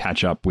to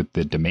catch up with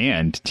the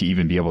demand to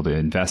even be able to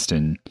invest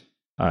in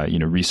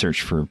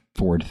research for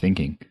forward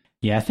thinking.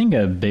 Yeah, I think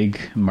a big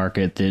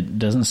market that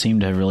doesn't seem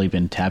to have really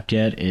been tapped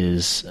yet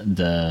is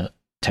the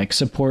tech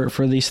support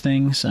for these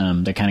things.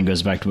 That kind of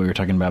goes back to what we were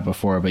talking about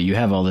before, but you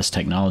have all this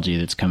technology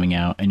that's coming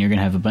out, and you're going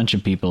to have a bunch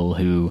of people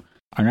who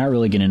are not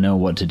really going to know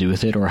what to do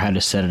with it or how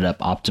to set it up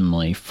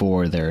optimally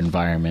for their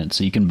environment.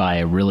 So you can buy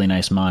a really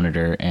nice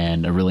monitor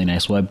and a really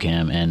nice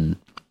webcam and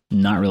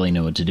not really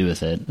know what to do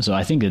with it. So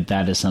I think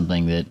that is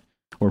something that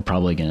we're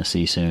probably going to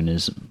see soon,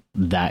 is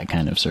that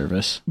kind of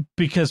service.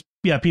 Because,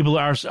 people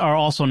are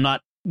also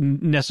not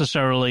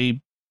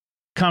necessarily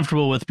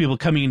comfortable with people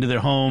coming into their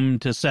home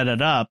to set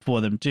it up for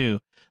them too.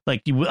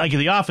 Like in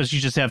the office,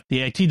 you just have the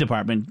IT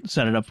department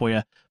set it up for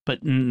you, but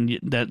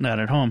not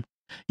at home.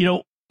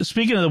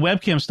 Speaking of the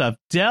webcam stuff,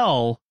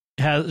 Dell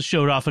has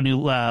showed off a new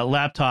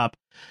laptop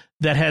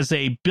that has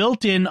a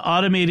built-in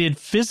automated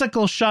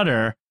physical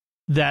shutter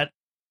that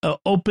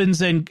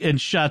opens and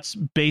shuts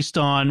based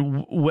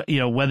on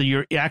whether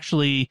you're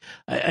actually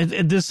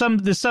there's some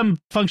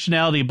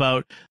functionality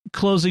about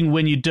closing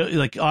when you do,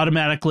 like,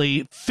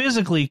 automatically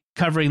physically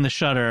covering the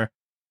shutter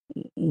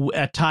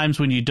at times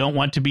when you don't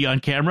want to be on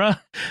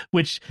camera,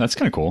 which that's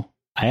kind of cool.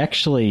 I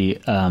actually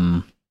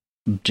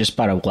just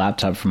bought a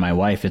laptop for my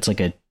wife. It's like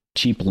a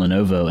cheap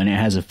Lenovo, and it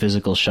has a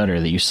physical shutter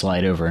that you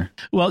slide over.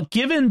 Well,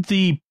 given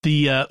the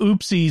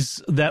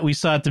oopsies that we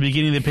saw at the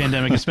beginning of the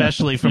pandemic,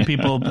 especially from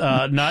people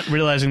not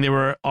realizing they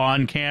were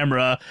on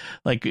camera,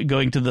 like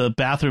going to the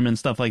bathroom and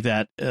stuff like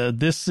that,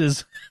 this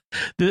is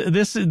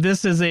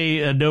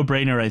a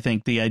no-brainer. I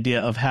think the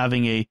idea of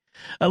having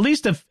at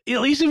least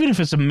even if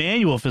it's a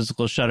manual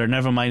physical shutter,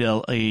 never mind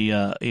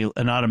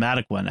an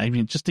automatic one. I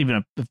mean, just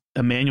even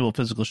a manual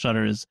physical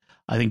shutter is,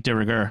 I think, de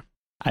rigueur.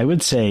 I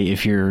would say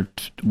if you're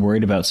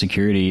worried about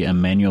security, a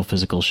manual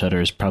physical shutter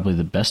is probably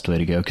the best way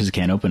to go because it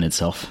can't open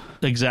itself.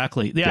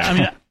 Exactly. Yeah. I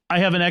mean, I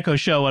have an Echo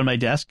Show on my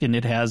desk, and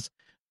it has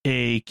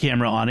a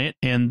camera on it,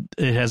 and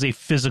it has a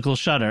physical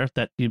shutter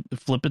that you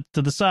flip it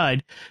to the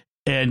side,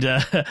 and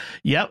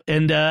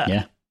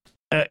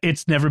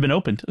it's never been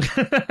opened.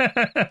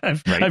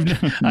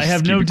 I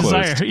have no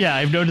desire. Closed. Yeah,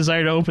 I have no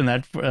desire to open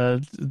that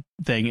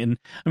thing. And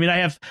I mean, I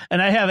have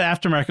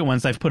aftermarket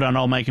ones I've put on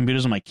all my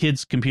computers, on my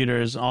kids'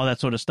 computers, all that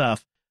sort of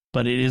stuff.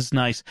 But it is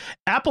nice.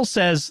 Apple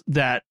says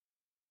that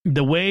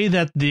the way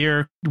that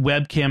their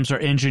webcams are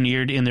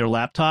engineered in their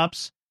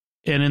laptops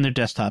and in their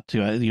desktop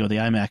too, the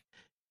iMac,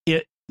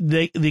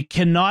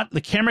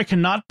 the camera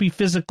cannot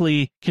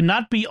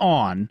be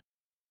on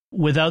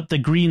without the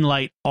green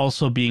light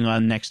also being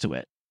on next to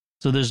it.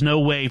 So there's no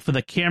way for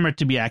the camera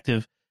to be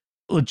active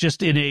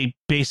just in a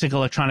basic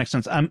electronic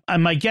sense.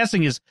 My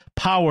guessing is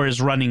power is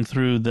running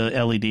through the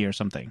LED or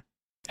something.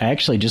 I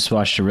actually just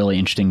watched a really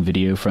interesting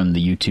video from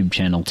the YouTube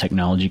channel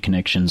Technology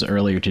Connections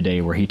earlier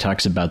today where he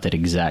talks about that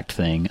exact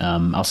thing.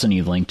 I'll send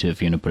you the link to it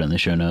if you want to put it in the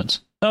show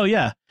notes. Oh,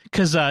 yeah.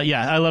 Because,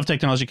 I love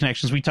Technology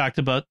Connections. We talked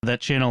about that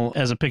channel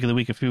as a pick of the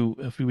week a few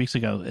weeks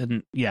ago.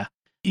 And, yeah,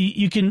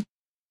 you can,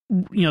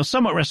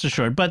 somewhat rest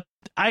assured. But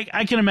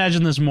I can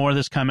imagine there's more of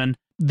this coming.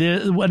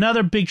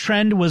 Another big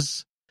trend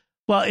was,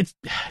 well, it's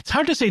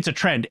hard to say it's a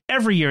trend.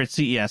 Every year at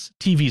CES,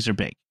 TVs are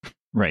big.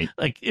 Right.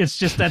 Like, it's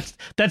just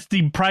that's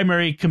the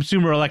primary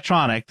consumer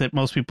electronic that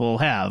most people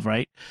have,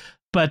 right?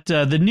 But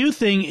the new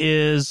thing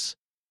is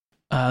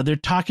they're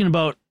talking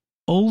about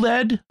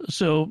OLED.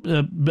 So,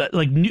 but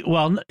like new,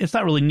 well, it's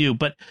not really new,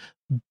 but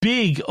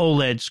big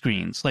OLED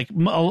screens. Like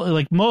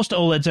most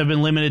OLEDs have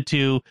been limited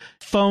to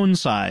phone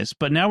size,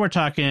 but now we're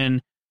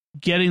talking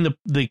getting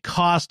the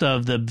cost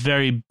of the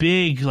very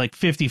big, like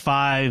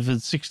 55 and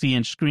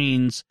 60-inch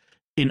screens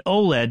in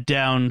OLED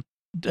down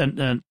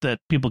that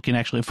people can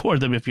actually afford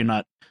them if you're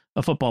not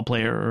a football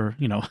player or,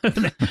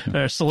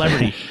 or a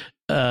celebrity.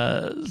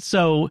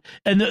 So,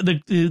 and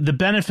the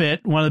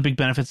benefit, one of the big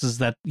benefits is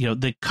that,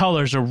 the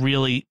colors are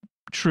really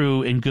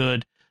true and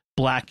good.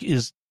 Black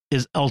is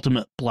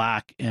ultimate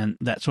black and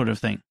that sort of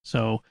thing.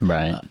 So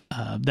right.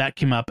 That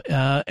came up.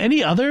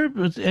 Any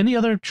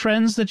other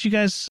trends that you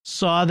guys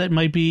saw that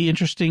might be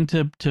interesting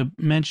to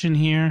mention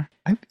here?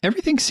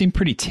 Everything seemed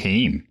pretty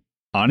tame,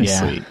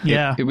 honestly.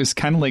 Yeah. It was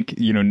kind of like,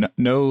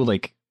 no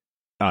like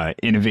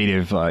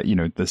innovative,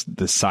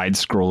 the side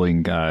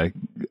scrolling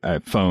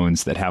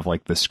phones that have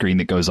like the screen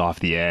that goes off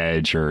the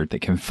edge or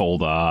that can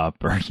fold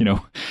up or,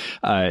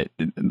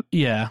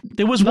 yeah,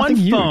 there was one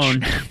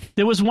phone.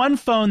 There was one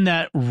phone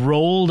that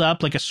rolled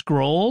up like a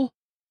scroll.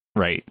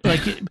 Right.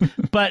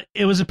 But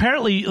it was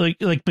apparently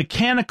like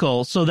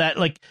mechanical so that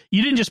like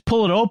you didn't just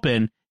pull it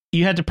open.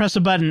 You had to press a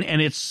button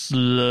and it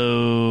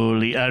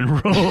slowly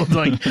unrolled.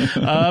 Like,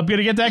 I'm going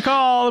to get that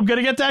call. I'm going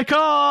to get that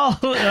call.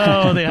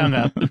 Oh, they hung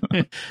up.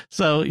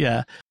 So,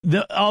 yeah.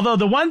 Although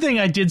the one thing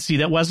I did see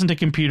that wasn't a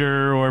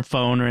computer or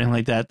phone or anything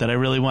like that I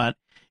really want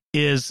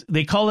is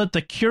they call it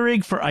the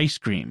Keurig for ice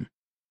cream.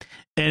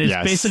 And it's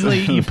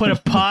basically you put a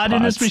pod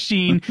in this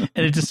machine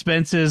and it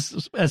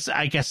dispenses,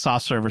 I guess,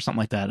 soft serve or something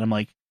like that. I'm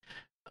like,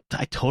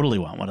 I totally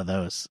want one of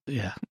those.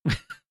 Yeah.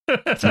 Man,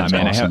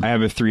 awesome. I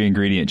have a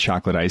 3-ingredient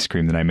chocolate ice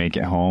cream that I make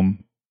at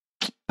home.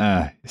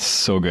 It's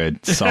so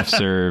good. Soft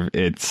serve.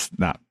 It's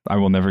not. I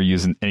will never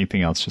use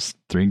anything else. Just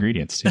 3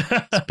 ingredients. Too.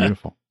 It's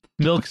beautiful.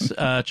 Milk,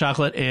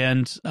 chocolate,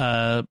 and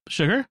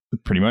sugar.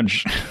 Pretty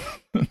much.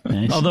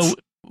 Nice. Although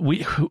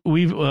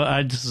we've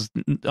this is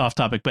off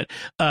topic, but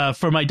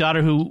for my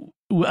daughter who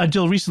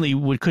until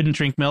recently couldn't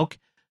drink milk,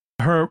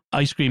 her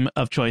ice cream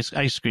of choice,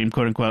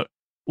 quote unquote,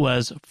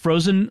 was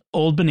frozen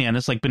old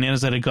bananas, like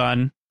bananas that had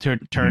gone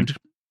turned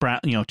brown,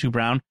 too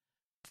brown,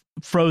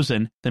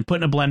 frozen, then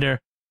put in a blender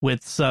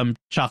with some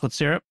chocolate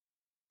syrup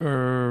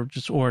or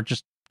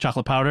just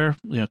chocolate powder,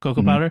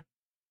 cocoa powder,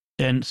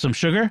 and some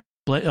sugar.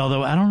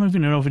 Although I don't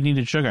even know if it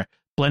needed sugar.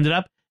 Blend it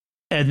up,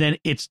 and then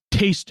it's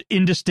taste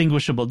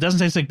indistinguishable. It doesn't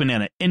taste like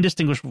banana,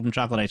 indistinguishable from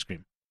chocolate ice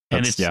cream.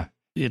 And if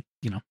you're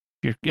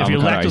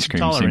lactose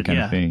intolerant,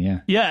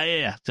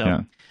 yeah.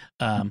 So,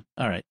 all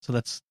right. So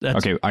that's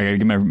okay. I gotta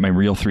give my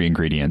real 3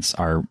 ingredients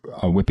are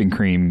whipping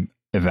cream,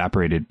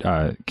 evaporated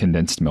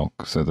condensed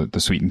milk, so the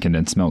sweetened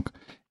condensed milk,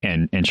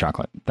 and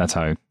chocolate. That's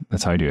how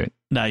I do it.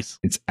 Nice.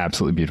 It's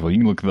absolutely beautiful. You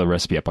can look the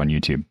recipe up on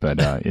YouTube, but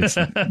it's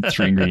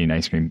 3-ingredient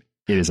ice cream.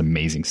 It is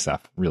amazing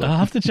stuff. Really, I'll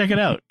have to check it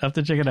out.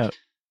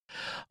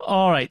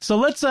 All right, so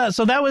let's.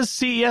 So that was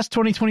CES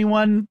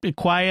 2021.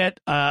 Quiet.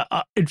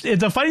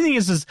 The funny thing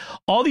is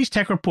all these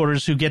tech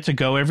reporters who get to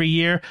go every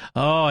year.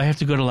 Oh, I have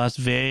to go to Las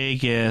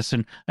Vegas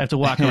and I have to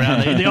walk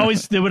around.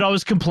 they would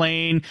always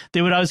complain.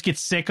 They would always get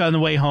sick on the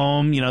way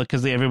home.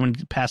 Because everyone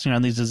passing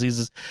around these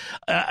diseases.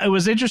 It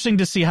was interesting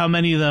to see how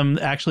many of them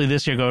actually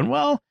this year going.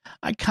 Well,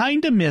 I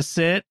kind of miss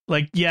it.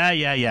 Like, yeah.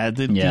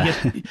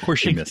 Of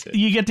course you miss it.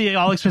 You get the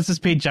all expenses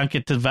paid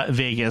junket to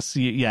Vegas.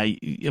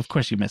 Of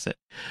course you miss it.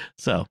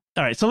 So.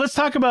 All right, so let's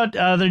talk about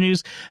other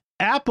news.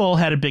 Apple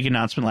had a big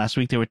announcement last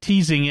week. They were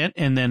teasing it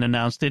and then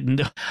announced it.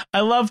 And I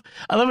love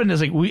it.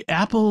 It's like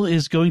Apple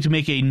is going to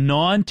make a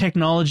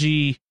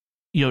non-technology,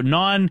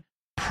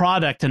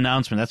 non-product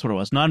announcement. That's what it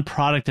was.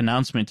 Non-product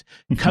announcement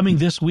coming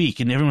this week.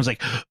 And everyone's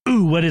like,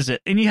 ooh, what is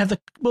it? And you have the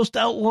most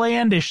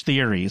outlandish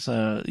theories.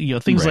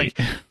 Things like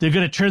they're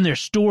going to turn their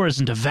stores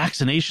into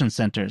vaccination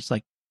centers.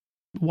 Like,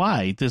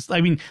 why? They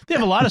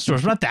have a lot of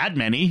stores, but not that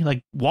many.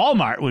 Like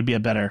Walmart would be a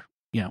better,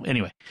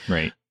 anyway.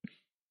 Right.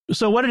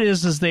 So what it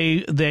is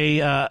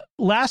they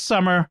last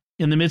summer,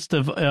 in the midst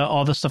of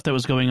all the stuff that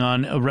was going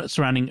on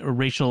surrounding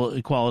racial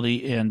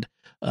equality and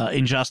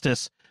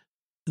injustice,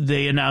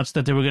 they announced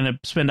that they were going to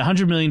spend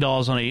 $100 million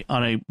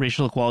on a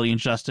racial equality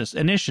and justice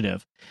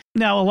initiative.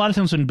 Now, a lot of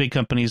times when big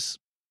companies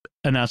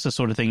announce this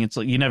sort of thing, it's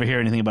like you never hear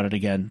anything about it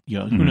again.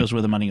 Who knows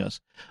where the money goes?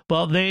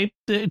 Well, they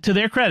to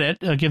their credit,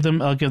 I'll give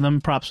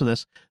them props for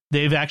this.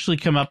 They've actually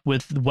come up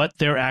with what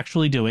they're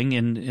actually doing,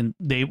 and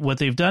what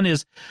they've done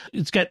is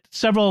it's got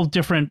several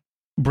different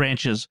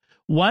branches.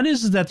 One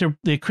is that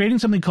they're creating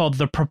something called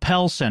the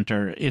Propel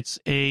Center. It's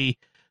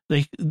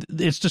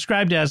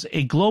described as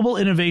a global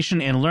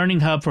innovation and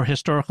learning hub for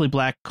historically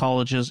Black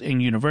colleges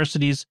and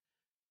universities.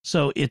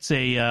 So it's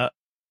a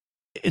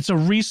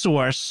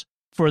resource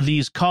for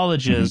these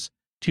colleges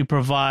to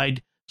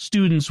provide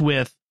students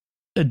with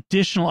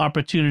additional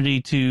opportunity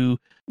to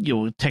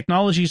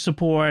technology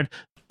support,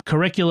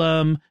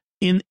 curriculum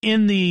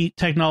in the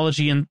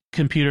technology and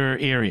computer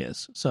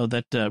areas, so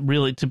that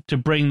really to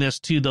bring this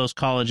to those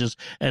colleges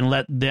and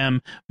let them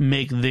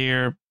make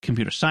their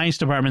computer science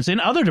departments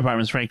and other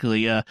departments,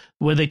 frankly,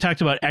 where they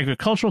talked about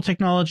agricultural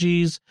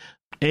technologies,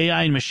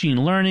 AI and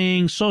machine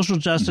learning, social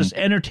justice,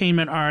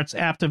 entertainment arts,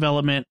 app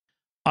development,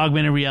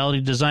 augmented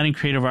reality, design and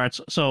creative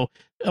arts. So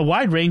a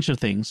wide range of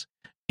things.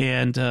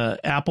 And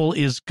Apple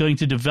is going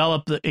to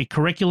develop a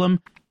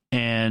curriculum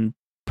and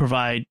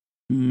provide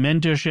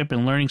mentorship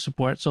and learning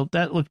support. So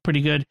that looked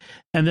pretty good.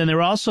 And then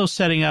they're also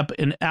setting up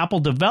an Apple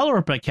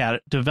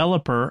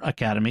Developer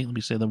Academy. Let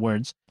me say the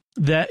words,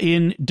 that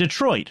in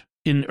Detroit,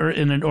 in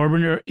an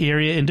urban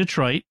area in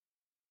Detroit,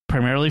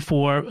 primarily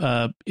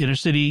for inner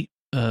city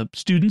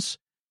students,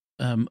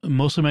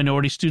 mostly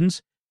minority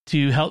students,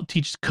 to help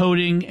teach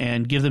coding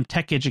and give them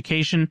tech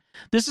education.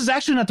 This is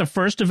actually not the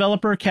first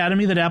developer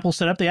academy that Apple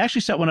set up. They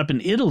actually set one up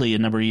in Italy a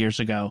number of years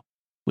ago,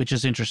 which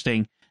is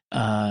interesting.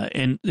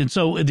 And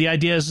so the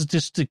idea is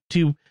just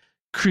to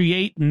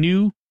create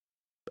new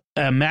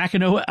Mac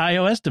and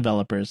iOS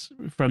developers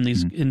from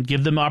these and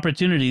give them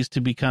opportunities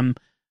to become,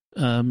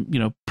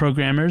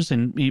 programmers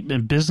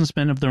and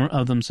businessmen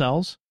of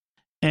themselves.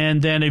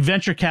 And then a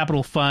venture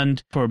capital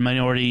fund for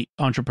minority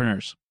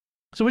entrepreneurs.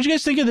 So what do you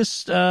guys think of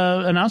this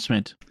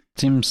announcement?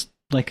 Seems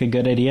like a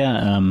good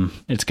idea.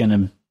 It's going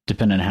to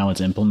depend on how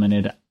it's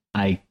implemented.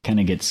 I kind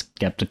of get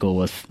skeptical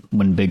with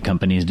when big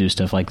companies do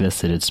stuff like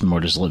this, that it's more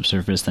just lip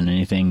service than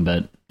anything.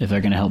 But if they're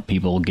going to help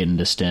people get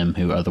into STEM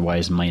who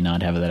otherwise might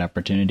not have that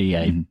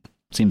opportunity,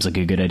 seems like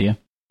a good idea.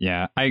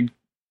 Yeah, I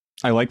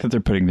like that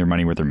they're putting their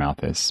money where their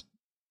mouth is.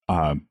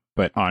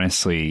 But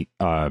honestly,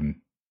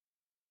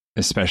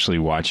 especially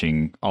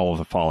watching all of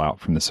the fallout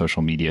from the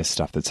social media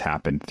stuff that's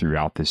happened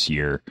throughout this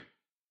year,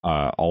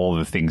 all of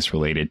the things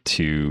related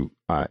to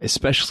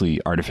especially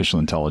artificial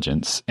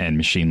intelligence and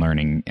machine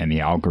learning and the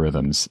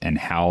algorithms and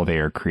how they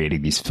are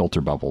creating these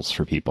filter bubbles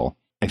for people.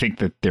 I think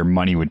that their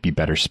money would be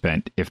better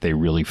spent if they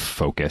really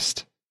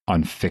focused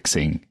on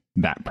fixing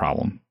that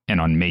problem and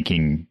on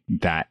making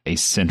that a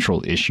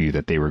central issue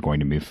that they were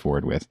going to move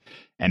forward with.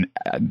 And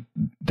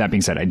that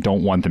being said, I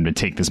don't want them to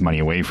take this money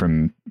away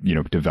from,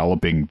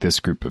 developing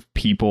this group of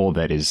people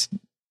that is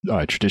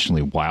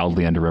traditionally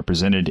wildly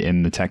underrepresented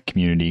in the tech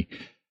community.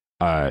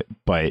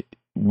 But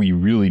we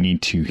really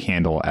need to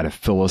handle at a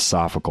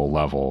philosophical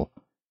level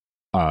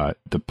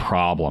the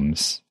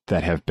problems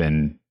that have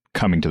been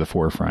coming to the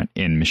forefront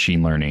in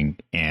machine learning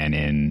and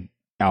in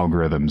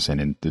algorithms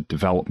and in the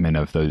development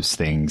of those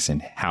things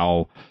and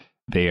how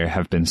they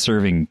have been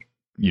serving,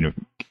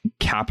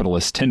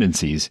 capitalist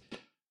tendencies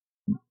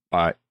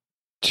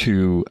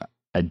to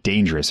a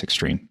dangerous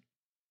extreme.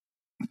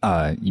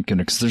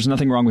 Because there's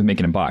nothing wrong with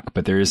making a buck,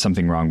 but there is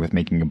something wrong with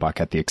making a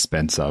buck at the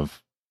expense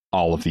of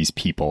all of these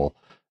people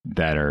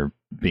that are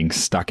being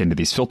stuck into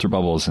these filter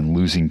bubbles and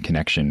losing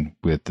connection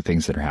with the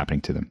things that are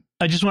happening to them.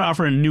 I just want to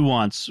offer a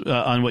nuance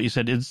on what you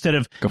said. Instead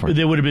of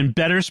they would have been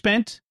better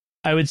spent,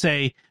 I would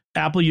say,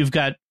 Apple, you've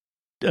got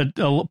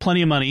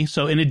plenty of money.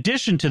 So in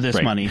addition to this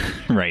money,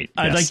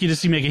 I'd like you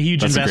to make a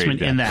huge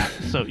investment in that.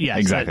 So yeah,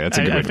 exactly. That's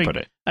a good way to put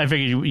it. I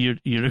figured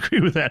you'd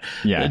agree with that.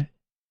 Yeah.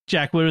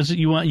 Jack, what was it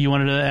you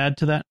wanted to add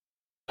to that?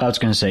 I was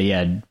going to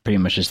say, pretty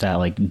much just that,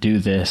 like do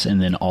this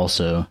and then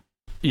also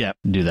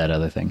do that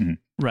other thing. Mm-hmm.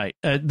 Right.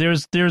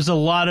 There's a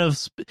lot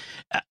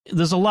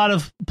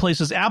of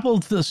places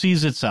Apple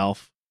sees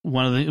itself.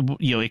 One of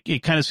the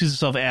it kind of sees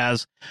itself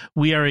as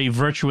we are a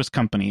virtuous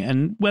company,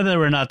 and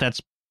whether or not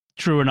that's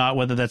true or not,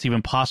 whether that's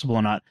even possible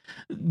or not,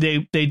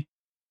 they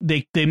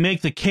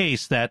make the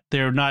case that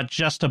they're not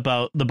just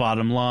about the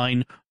bottom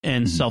line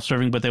and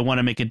self-serving, but they want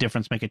to make a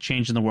difference, make a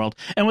change in the world.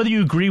 And whether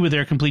you agree with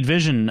their complete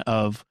vision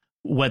of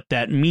what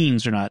that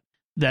means or not,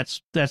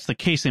 that's the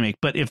case they make.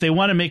 But if they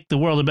want to make the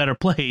world a better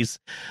place,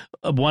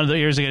 one of the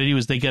areas they got to do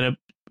is they got to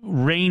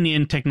rein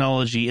in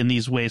technology in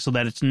these ways so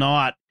that it's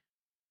not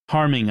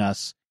harming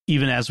us,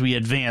 even as we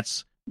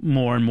advance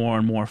more and more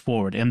and more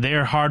forward. And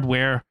their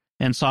hardware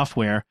and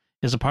software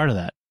is a part of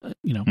that.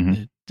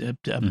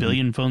 A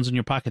billion phones in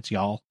your pockets,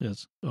 y'all,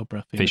 as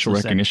Oprah facial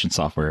recognition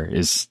software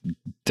is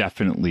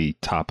definitely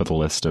top of the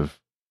list of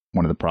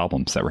one of the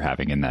problems that we're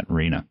having in that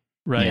arena.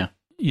 Right.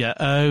 Yeah.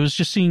 I was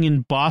just seeing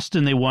in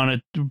Boston, they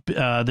wanted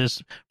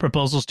there's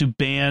proposals to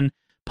ban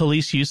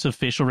police use of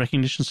facial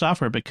recognition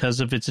software because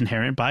of its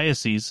inherent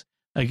biases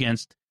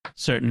against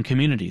certain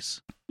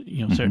communities,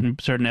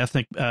 certain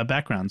ethnic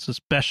backgrounds,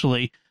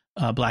 especially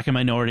Black and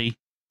minority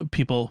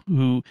people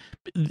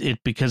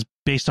because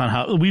based on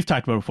how we've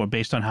talked about it before,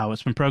 based on how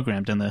it's been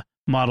programmed and the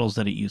models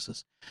that it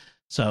uses.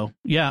 So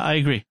yeah, I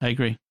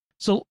agree.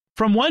 So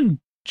from one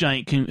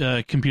giant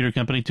computer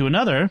company to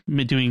another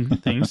doing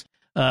things,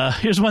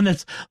 here's one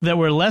that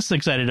we're less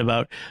excited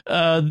about.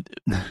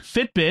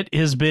 Fitbit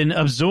has been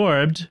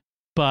absorbed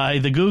by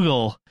the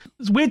Google.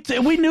 We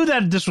knew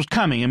that this was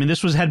coming. I mean,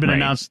 had been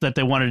announced that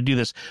they wanted to do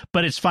this,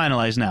 but it's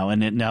finalized now,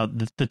 and now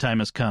the time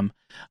has come.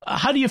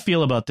 How do you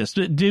feel about this?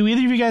 Do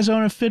either of you guys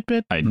own a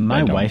Fitbit?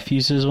 My wife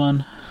uses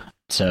one,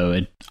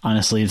 so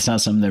honestly, it's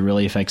not something that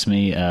really affects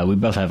me. We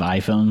both have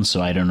iPhones,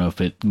 so I don't know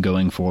if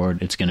going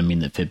forward, it's going to mean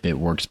that Fitbit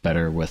works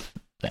better with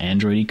the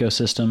Android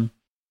ecosystem.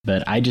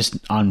 But I just,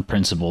 on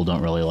principle,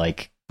 don't really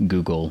like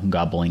Google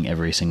gobbling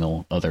every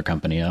single other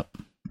company up.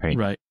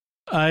 Right.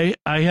 I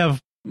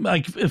have,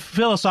 like,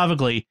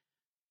 philosophically,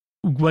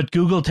 what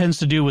Google tends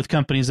to do with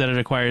companies that it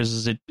acquires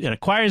is it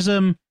acquires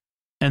them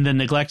and then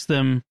neglects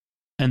them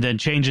and then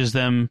changes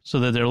them so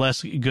that they're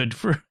less good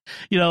for,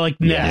 like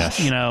Nest,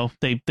 Yes.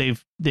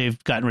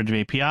 they've gotten rid of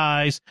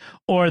APIs,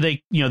 or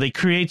they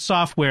create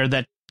software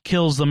that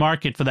kills the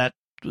market for that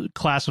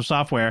class of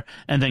software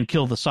and then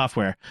kill the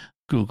software.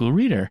 Google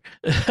Reader,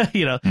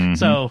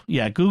 So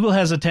yeah, Google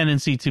has a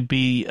tendency to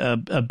be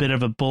a bit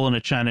of a bull in a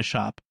china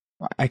shop.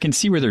 I can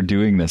see where they're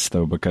doing this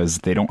though, because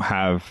they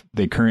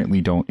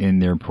currently don't in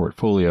their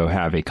portfolio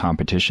have a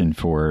competition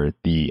for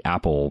the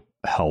Apple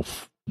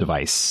Health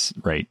device,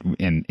 right?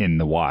 In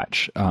the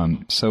watch. But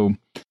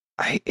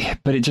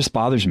it just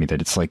bothers me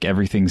that it's like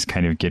everything's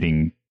kind of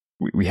getting,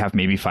 we have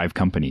maybe 5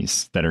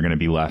 companies that are going to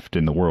be left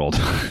in the world.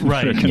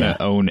 Right. That are going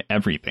to own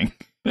everything.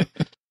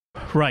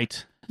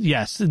 Right.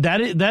 Yes,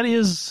 that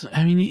is.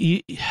 I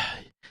mean,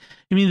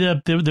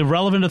 the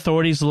relevant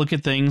authorities look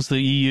at things. The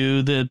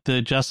EU,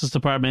 the Justice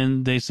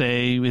Department, they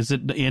say, is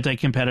it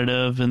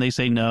anti-competitive? And they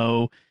say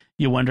no.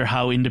 You wonder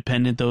how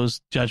independent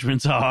those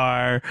judgments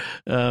are,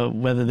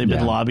 whether they've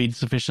been lobbied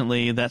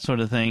sufficiently, that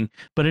sort of thing.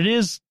 But it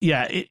is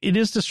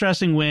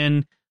distressing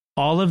when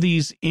all of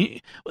these.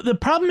 The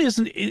problem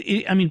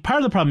isn't. Part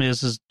of the problem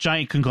is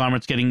giant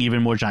conglomerates getting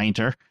even more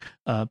gianter.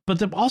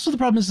 But also the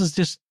problem is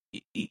just.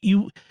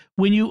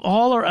 When you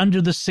all are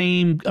under the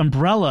same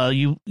umbrella,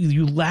 you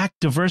lack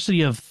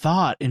diversity of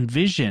thought and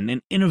vision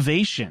and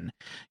innovation.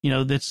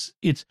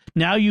 It's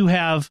now you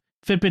have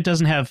Fitbit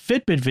doesn't have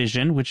Fitbit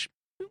vision, which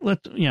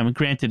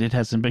granted it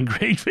hasn't been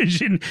great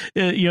vision.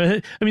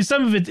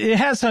 Some of it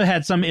has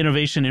had some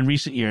innovation in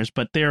recent years,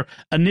 but their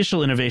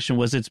initial innovation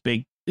was its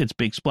big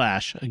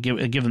splash. I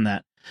give them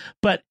that,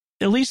 but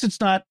at least it's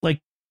not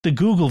like the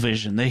Google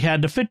vision. They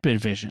had the Fitbit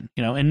vision,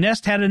 and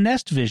Nest had a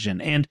Nest vision.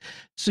 And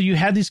so you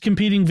had these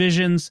competing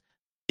visions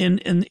in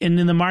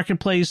the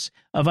marketplace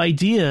of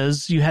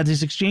ideas. You had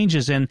these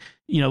exchanges, and,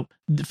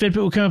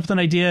 Fitbit would come up with an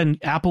idea and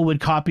Apple would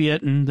copy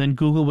it, and then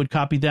Google would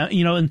copy that,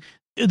 and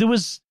there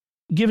was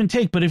give and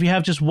take. But if you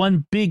have just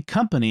one big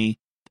company,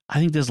 I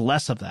think there's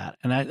less of that.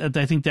 And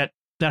I think that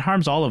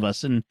harms all of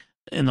us in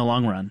the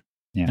long run.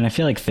 Yeah. And I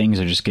feel like things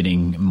are just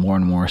getting more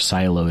and more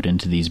siloed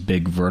into these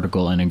big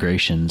vertical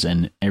integrations,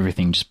 and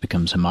everything just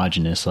becomes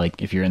homogenous.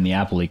 Like if you're in the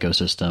Apple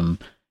ecosystem,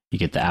 you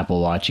get the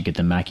Apple Watch, you get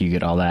the Mac, you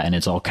get all that, and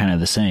it's all kind of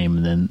the same.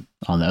 And then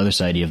on the other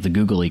side, you have the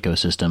Google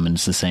ecosystem, and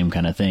it's the same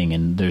kind of thing,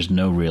 and there's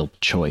no real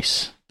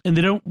choice. And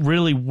they don't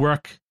really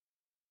work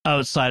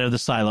outside of the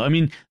silo. I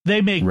mean, they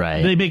make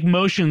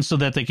motions so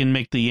that they can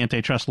make the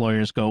antitrust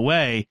lawyers go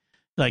away.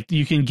 Like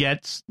you can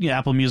get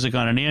Apple Music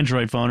on an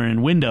Android phone or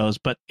in Windows,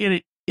 but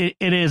it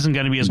isn't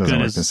going to be as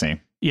good as the same.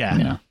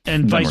 Yeah.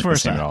 And vice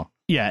versa.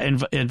 Yeah.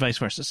 And vice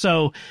versa.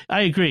 So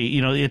I agree.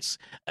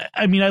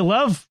 I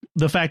love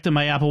the fact that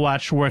my Apple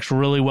Watch works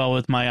really well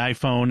with my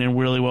iPhone and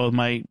really well with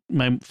my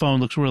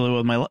phone looks really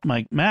well with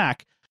my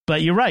Mac.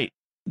 But you're right.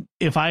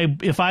 If I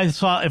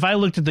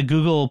looked at the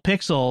Google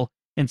Pixel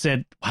and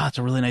said, wow, it's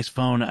a really nice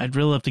phone, I'd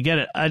really love to get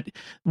it.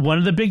 One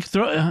of the big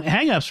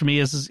hang-ups for me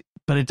is,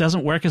 but it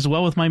doesn't work as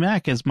well with my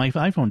Mac as my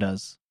iPhone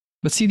does.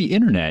 But see, the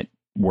internet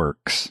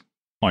works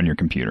on your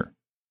computer,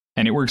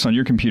 and it works on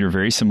your computer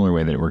very similar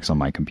way that it works on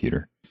my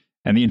computer.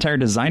 And the entire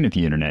design of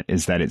the internet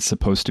is that it's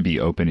supposed to be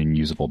open and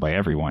usable by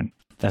everyone.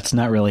 That's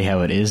not really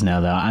how it is now,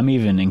 though. I'm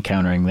even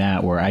encountering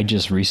that where I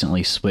just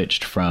recently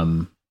switched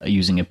from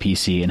using a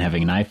PC and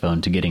having an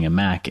iPhone to getting a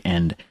Mac,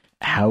 and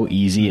how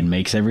easy it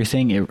makes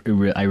everything.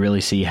 I really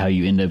see how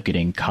you end up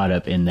getting caught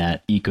up in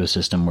that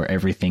ecosystem where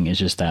everything is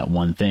just that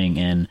one thing.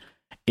 And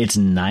it's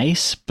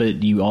nice,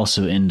 but you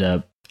also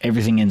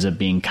everything ends up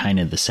being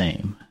kind of the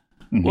same.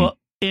 Mm-hmm. Well,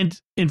 and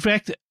in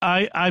fact,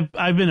 I've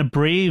been a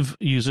Brave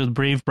user, the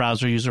Brave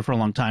browser user for a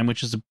long time,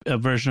 which is a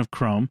version of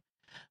Chrome.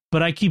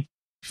 But I keep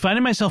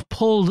finding myself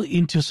pulled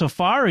into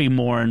Safari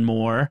more and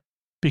more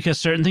because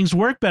certain things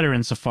work better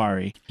in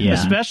Safari. Yeah.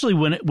 Especially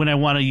when I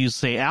want to use,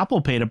 say,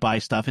 Apple Pay to buy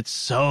stuff. It's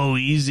so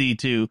easy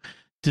to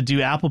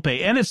do Apple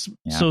Pay, and it's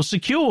so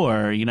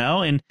secure,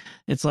 and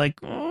it's like,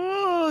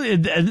 so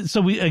there's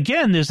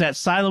that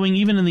siloing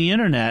even in the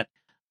internet.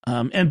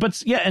 And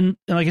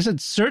like I said,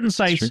 certain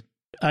sites.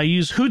 I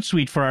use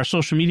Hootsuite for our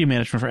social media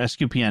management for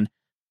SQPN.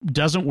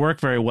 Doesn't work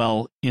very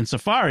well in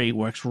Safari.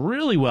 Works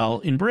really well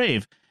in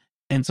Brave,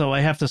 and so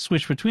I have to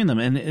switch between them.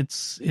 And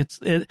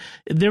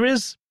there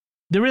is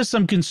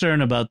some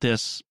concern about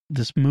this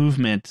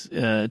movement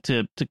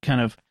to kind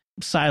of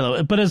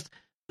silo. But as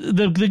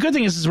the good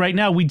thing is right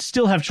now we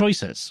still have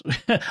choices.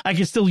 I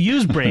can still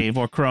use Brave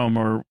or Chrome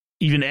or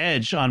even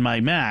Edge on my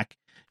Mac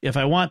if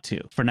I want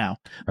to, for now.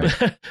 Right.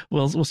 But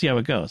we'll see how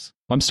it goes.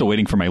 I'm still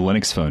waiting for my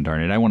Linux phone,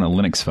 darn it. I want a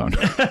Linux phone.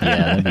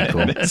 Yeah, that'd be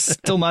cool. It's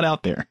still not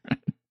out there.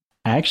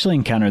 I actually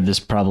encountered this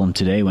problem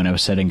today when I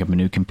was setting up a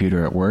new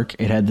computer at work.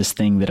 It had this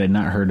thing that I'd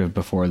not heard of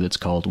before that's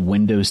called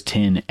Windows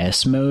 10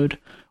 S mode,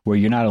 where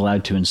you're not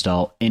allowed to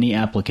install any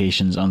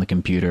applications on the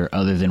computer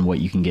other than what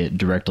you can get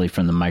directly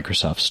from the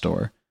Microsoft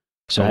Store.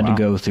 So I had to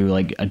go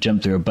through,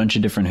 jump through a bunch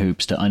of different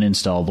hoops to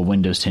uninstall the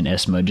Windows 10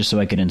 S mode just so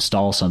I could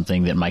install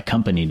something that my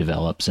company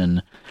develops.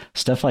 And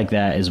stuff like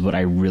that is what I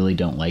really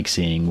don't like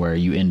seeing, where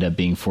you end up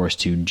being forced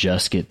to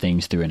just get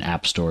things through an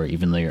app store,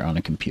 even though you're on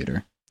a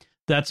computer.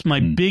 That's my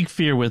big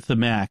fear with the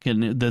Mac,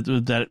 and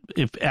that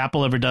if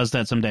Apple ever does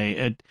that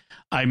someday,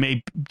 I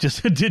may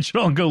just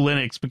digital and go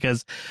Linux,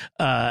 because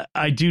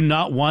I do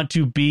not want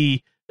to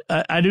be.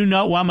 I do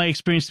not want my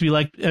experience to be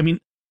like. I mean,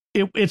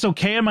 it's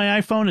okay on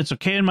my iPhone. It's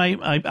okay on my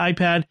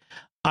iPad.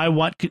 I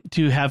want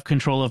to have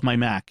control of my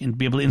Mac and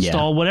be able to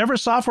install whatever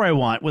software I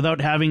want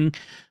without having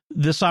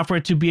the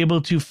software to be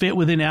able to fit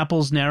within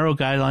Apple's narrow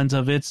guidelines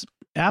of its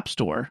App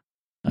Store.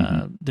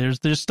 There's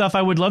stuff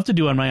I would love to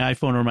do on my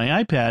iPhone or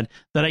my iPad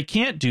that I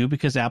can't do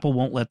because Apple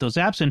won't let those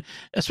apps in,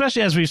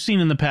 especially as we've seen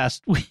in the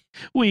past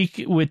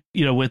week with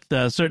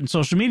certain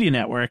social media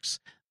networks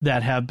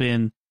that have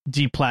been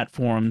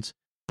deplatformed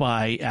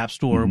by App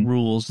Store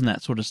rules and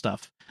that sort of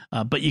stuff.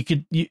 But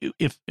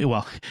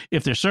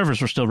if their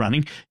servers were still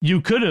running,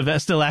 you could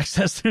have still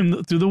accessed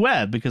them through the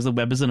web, because the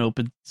web is an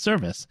open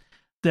service.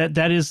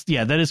 That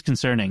is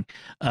concerning.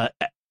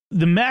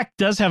 The Mac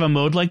does have a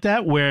mode like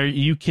that where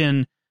you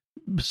can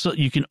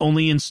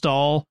only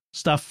install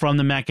stuff from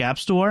the Mac App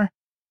Store,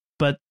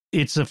 but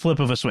it's a flip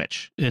of a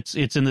switch. It's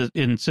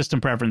in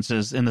system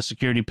preferences in the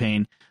security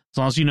pane. As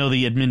long as you know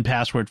the admin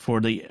password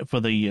for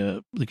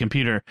the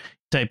computer,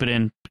 type it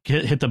in,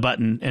 hit the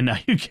button, and now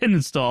you can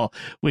install,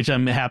 which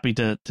I'm happy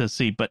to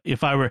see. But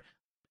if I were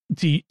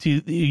to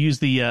use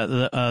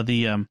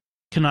the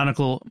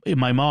canonical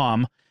my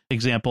mom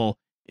example,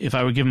 if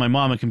I would give my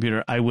mom a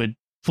computer, I would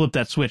flip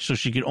that switch so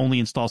she could only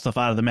install stuff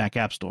out of the Mac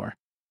App Store.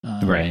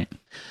 Right.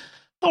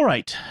 All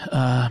right.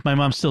 My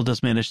mom still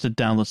does manage to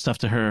download stuff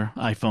to her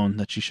iPhone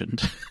that she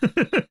shouldn't.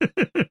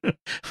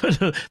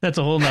 But that's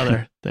a whole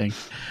nother thing.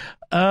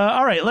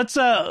 All right.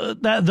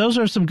 Those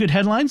are some good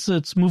headlines.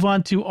 Let's move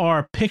on to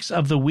our picks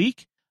of the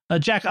week.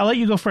 Jack, I'll let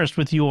you go first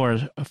with your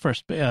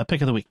first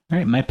pick of the week. All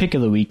right. My pick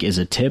of the week is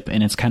a tip,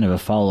 and it's kind of a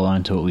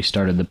follow-on to what we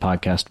started the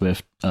podcast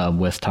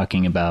with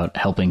talking about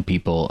helping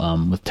people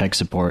with tech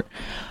support.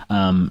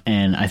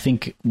 And I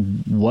think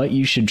what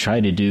you should try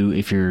to do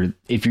if you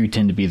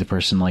tend to be the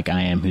person like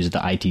I am, who's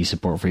the IT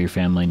support for your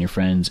family and your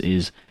friends,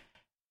 is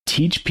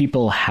teach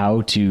people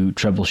how to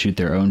troubleshoot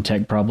their own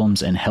tech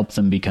problems and help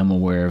them become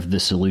aware of the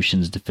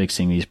solutions to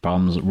fixing these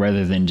problems,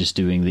 rather than just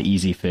doing the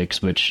easy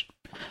fix, which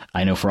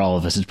I know for all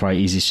of us, it's probably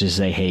easiest to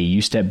say, hey,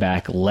 you step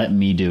back, let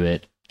me do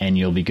it, and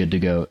you'll be good to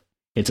go.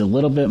 It's a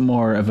little bit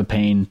more of a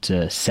pain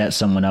to set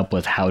someone up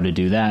with how to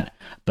do that,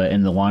 but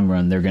in the long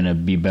run, they're going to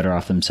be better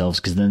off themselves,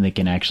 because then they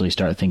can actually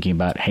start thinking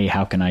about, hey,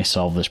 how can I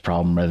solve this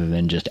problem, rather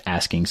than just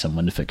asking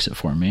someone to fix it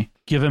for me.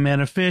 Give a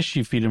man a fish,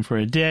 you feed him for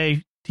a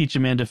day. Teach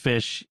a man to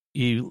fish,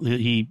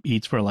 he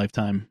eats for a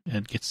lifetime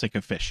and gets sick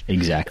of fish.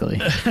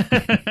 Exactly.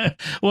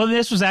 Well,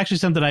 this was actually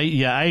something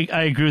I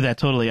agree with that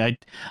totally.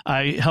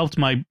 I helped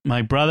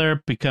my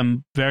brother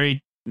become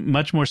very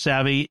much more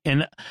savvy,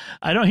 and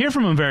I don't hear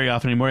from him very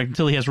often anymore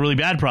until he has really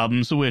bad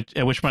problems,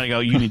 at which point I go,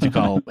 you need to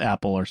call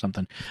Apple or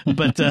something.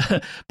 But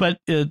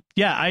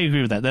yeah, I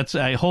agree with that.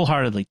 I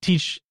wholeheartedly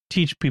teach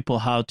people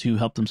how to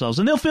help themselves,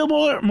 and they'll feel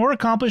more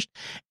accomplished,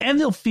 and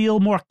they'll feel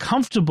more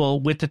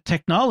comfortable with the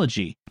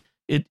technology.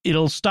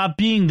 It'll stop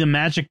being the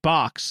magic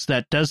box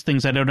that does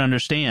things I don't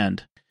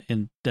understand,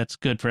 and that's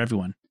good for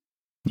everyone.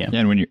 Yeah,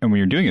 and when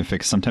you're doing a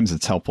fix, sometimes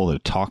it's helpful to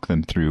talk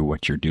them through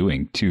what you're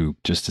doing too,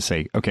 just to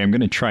say, okay, I'm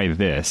going to try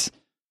this,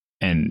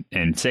 and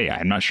say,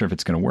 I'm not sure if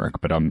it's going to work,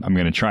 but I'm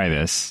going to try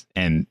this,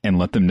 and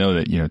let them know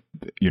that you're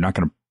not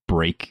going to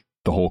break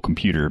the whole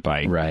computer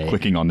by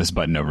clicking on this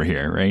button over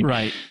here, right?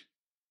 Right.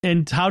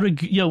 And how to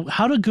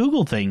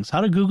Google things,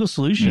 how to Google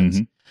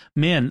solutions.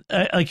 Man,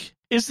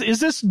 is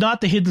this not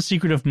the hidden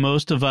secret of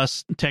most of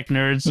us tech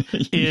nerds?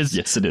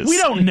 Yes, it is. We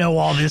don't know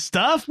all this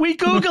stuff. We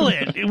Google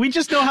it. We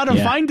just know how to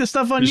find the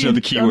stuff on the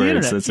internet. Just know the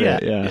keywords. That's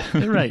it.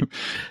 Yeah. Right.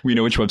 We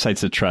know which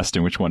websites to trust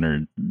and which one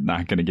are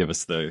not going to give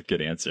us the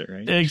good answer.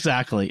 Right.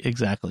 Exactly.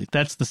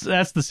 That's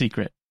the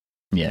secret.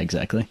 Yeah.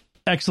 Exactly.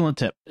 Excellent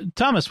tip,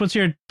 Thomas. What's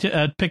your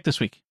pick this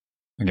week?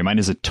 Okay, mine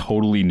is a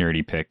totally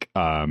nerdy pick.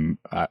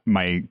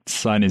 My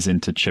son is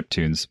into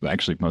chiptunes.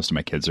 Actually, most of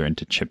my kids are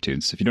into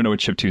chiptunes. If you don't know what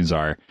chiptunes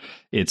are,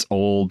 it's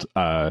old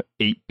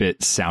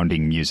 8-bit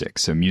sounding music.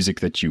 So music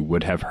that you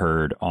would have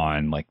heard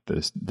on like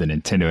the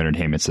Nintendo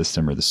Entertainment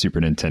System or the Super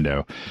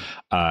Nintendo.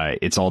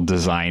 It's all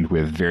designed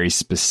with very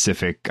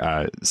specific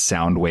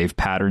sound wave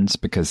patterns,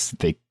 because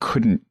they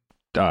couldn't.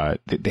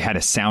 They had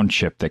a sound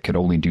chip that could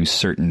only do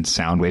certain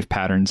sound wave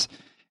patterns.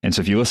 And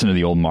so if you listen to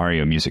the old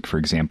Mario music, for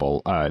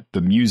example,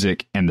 the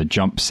music and the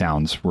jump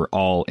sounds were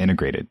all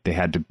integrated. They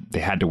had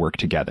to work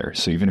together.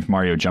 So even if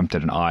Mario jumped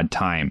at an odd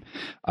time,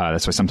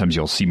 that's why sometimes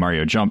you'll see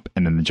Mario jump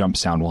and then the jump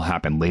sound will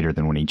happen later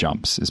than when he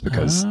jumps, is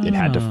because it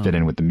had to fit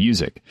in with the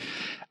music.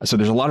 So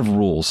there's a lot of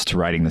rules to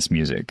writing this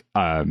music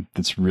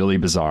that's really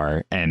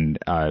bizarre, and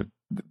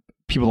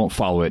people don't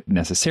follow it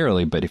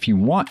necessarily. But if you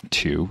want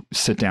to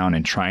sit down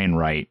and try and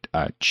write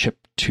chip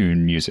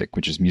tune music,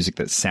 which is music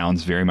that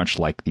sounds very much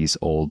like these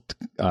old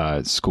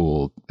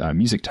school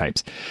music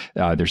types,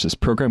 there's this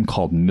program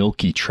called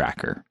Milky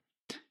Tracker.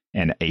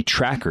 And a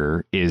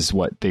tracker is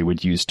what they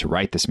would use to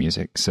write this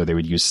music. So they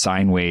would use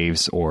sine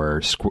waves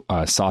or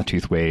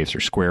sawtooth waves or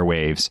square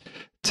waves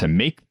to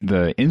make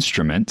the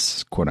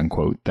instruments, quote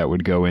unquote, that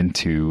would go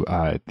into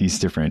these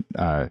different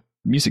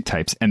music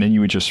types, and then you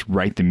would just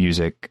write the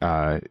music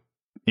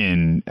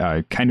in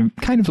kind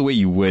of the way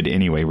you would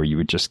anyway, where you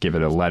would just give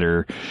it a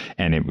letter,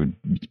 and it would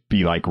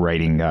be like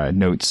writing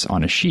notes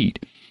on a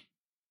sheet.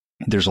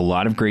 There's a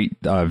lot of great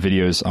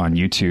videos on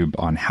YouTube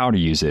on how to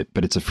use it,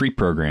 but it's a free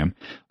program.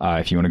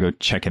 If you want to go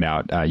check it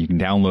out, you can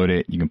download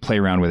it. You can play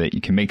around with it.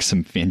 You can make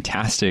some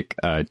fantastic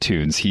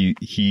tunes.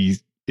 He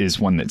is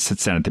one that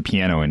sits down at the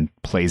piano and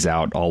plays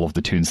out all of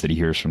the tunes that he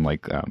hears from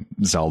like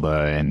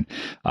Zelda and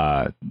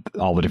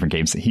all the different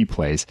games that he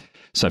plays.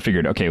 So I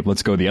figured, okay,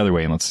 let's go the other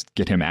way and let's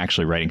get him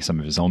actually writing some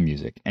of his own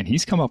music. And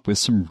he's come up with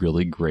some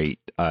really great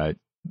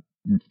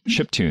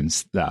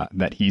chiptunes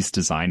that he's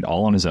designed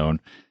all on his own.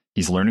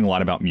 He's learning a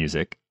lot about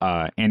music,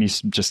 and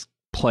he's just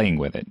playing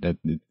with it,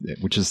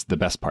 which is the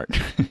best part.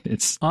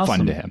 It's awesome.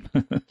 Fun to him.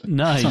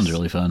 Nice. Sounds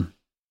really fun.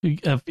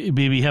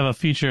 Maybe have a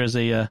future as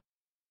a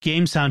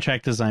game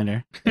soundtrack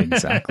designer.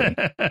 Exactly.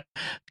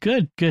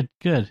 Good.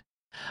 All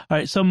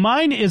right, so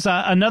mine is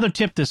another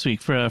tip this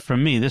week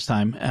from me this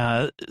time.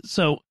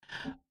 So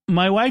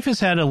my wife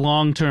has had a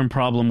long-term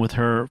problem with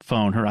her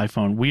phone, her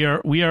iPhone.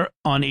 We are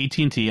on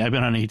AT&T. I've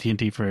been on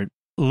AT&T for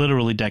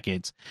literally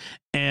decades.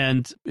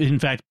 And in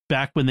fact,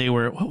 back when they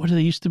were, what do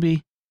they used to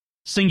be?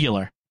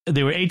 Singular.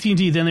 They were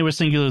AT&T, then they were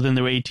Singular, then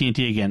they were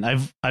AT&T again.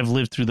 I've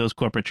lived through those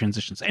corporate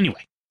transitions.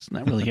 Anyway, it's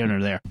not really here nor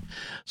there.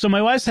 So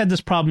my wife's had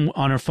this problem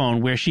on her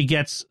phone where she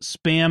gets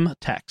spam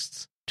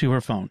texts to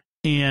her phone.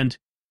 And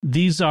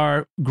these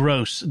are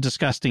gross,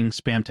 disgusting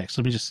spam texts.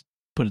 Let me just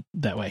put it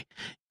that way.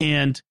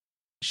 And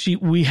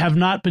we have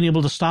not been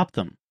able to stop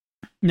them.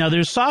 Now,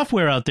 there's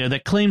software out there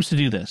that claims to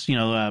do this. You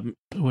know,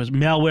 it was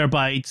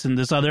Malwarebytes and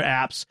there's other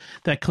apps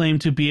that claim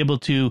to be able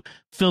to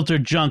filter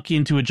junk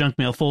into a junk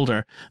mail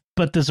folder.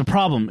 But there's a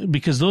problem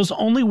because those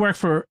only work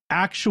for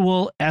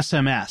actual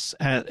SMS.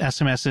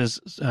 SMS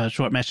is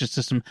short message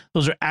system.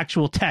 Those are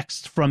actual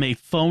texts from a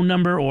phone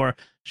number or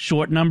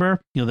short number,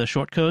 you know, the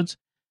short codes.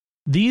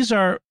 These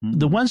are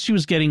the ones she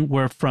was getting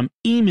were from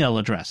email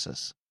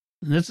addresses.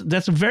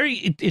 That's a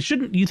very, it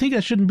shouldn't, you think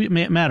that shouldn't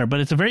matter, but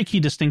it's a very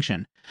key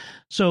distinction.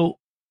 So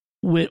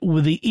with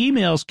the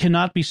emails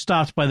cannot be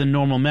stopped by the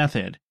normal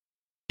method.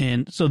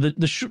 And so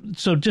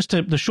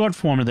the short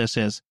form of this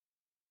is,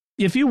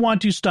 if you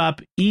want to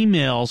stop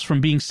emails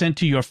from being sent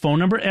to your phone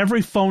number,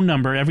 every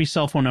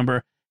cell phone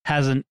number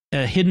has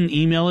a hidden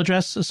email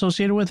address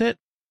associated with it.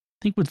 I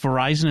think with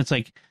Verizon, it's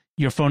like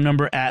your phone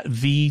number at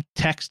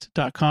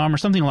vtext.com or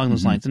something along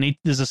those lines. And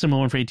there's a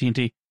similar one for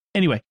AT&T.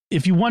 Anyway,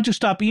 if you want to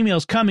stop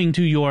emails coming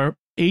to your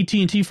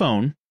AT&T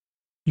phone,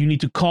 you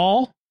need to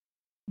call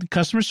the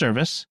customer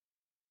service,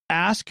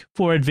 ask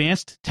for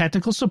advanced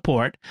technical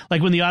support.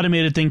 Like when the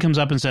automated thing comes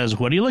up and says,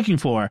 "What are you looking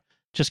for?"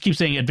 Just keep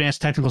saying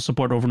advanced technical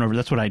support over and over.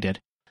 That's what I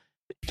did.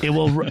 It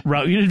will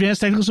route you to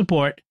advanced technical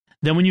support.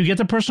 Then when you get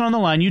the person on the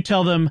line, you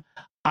tell them,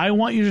 "I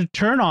want you to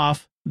turn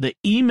off the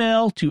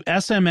email to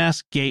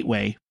SMS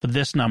gateway for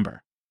this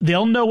number."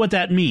 They'll know what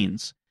that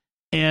means.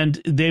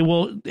 And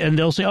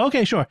they'll say,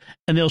 "Okay, sure."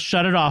 And they'll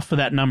shut it off for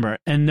that number.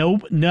 And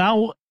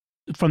now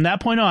from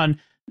that point on,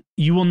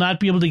 you will not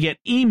be able to get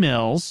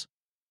emails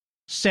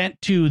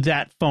sent to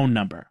that phone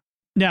number.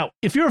 Now,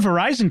 if you're a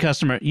Verizon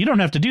customer, you don't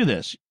have to do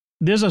this.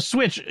 There's a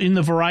switch in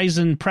the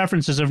Verizon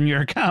preferences of your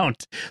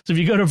account. So if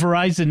you go to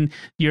Verizon,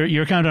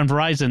 your account on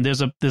Verizon,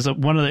 there's a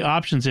one of the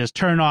options is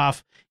turn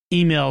off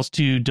emails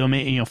to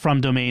domain,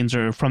 from domains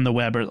or from the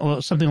web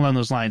or something along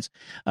those lines.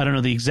 I don't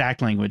know the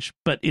exact language,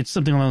 but it's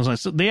something along those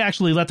lines. So they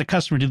actually let the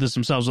customer do this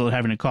themselves without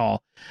having to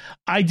call.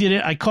 I did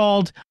it. I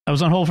called. I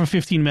was on hold for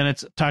 15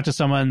 minutes, talked to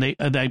someone. They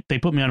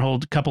put me on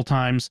hold a couple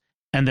times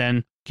and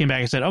then came back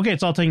and said, "Okay,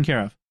 it's all taken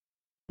care of."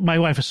 My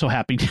wife is so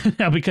happy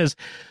now because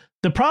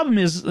the problem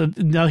is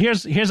now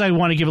here's I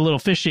want to give a little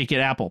fish shake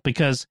at Apple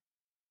because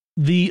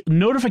the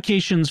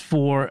notifications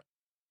for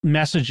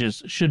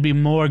messages should be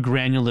more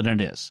granular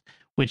than it is.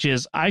 Which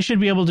is, I should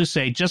be able to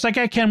say, just like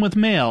I can with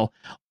mail,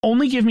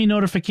 only give me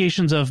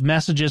notifications of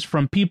messages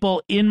from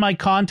people in my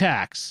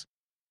contacts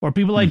or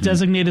people I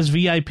designate as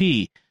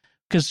VIP.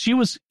 Because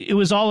it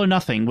was all or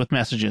nothing with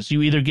messages.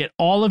 You either get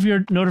all of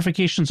your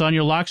notifications on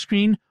your lock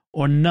screen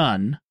or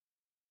none.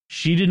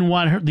 She didn't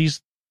want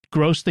these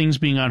gross things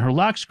being on her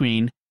lock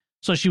screen,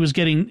 so she was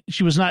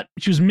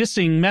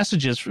missing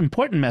messages,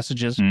 important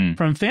messages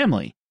from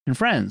family and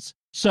friends.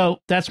 So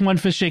that's one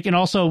fish shake. And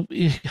also,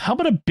 how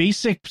about a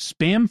basic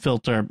spam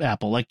filter,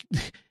 Apple? Like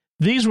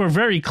these were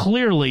very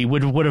clearly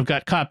would have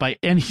got caught by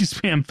any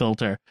spam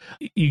filter.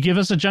 You give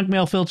us a junk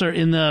mail filter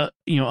in the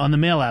on the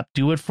mail app,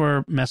 do it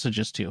for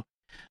messages too.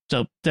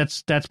 So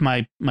that's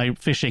my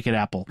fish shake at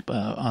Apple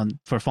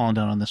for falling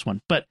down on this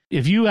one. But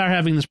if you are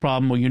having this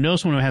problem or you know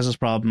someone who has this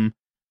problem,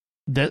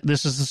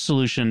 this is the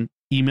solution.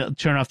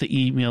 Turn off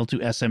the email to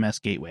SMS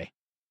gateway.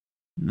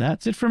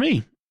 That's it for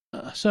me.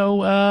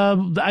 So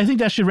I think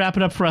that should wrap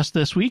it up for us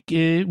this week.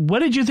 What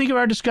did you think of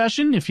our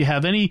discussion? If you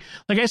have any,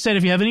 like I said,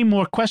 if you have any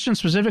more questions,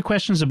 specific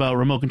questions about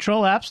remote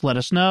control apps, let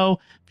us know.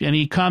 If you have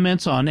any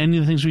comments on any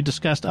of the things we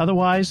discussed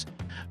otherwise,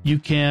 you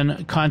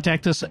can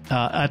contact us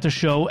at the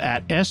show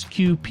at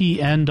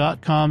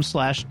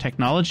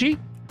sqpn.com/technology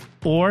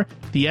or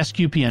the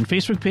SQPN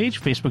Facebook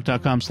page,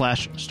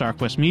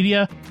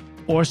 facebook.com/StarQuestMedia,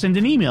 or send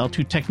an email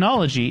to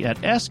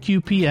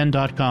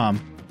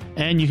technology@sqpn.com.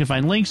 And you can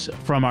find links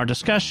from our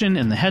discussion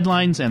and the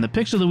headlines and the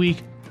picks of the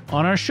week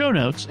on our show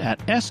notes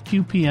at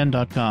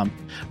sqpn.com.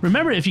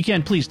 Remember, if you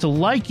can, please, to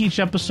like each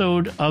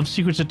episode of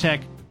Secrets of Tech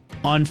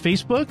on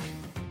Facebook,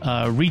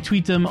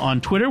 retweet them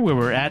on Twitter, where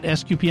we're at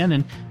SQPN,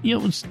 and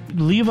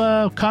leave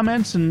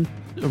comments and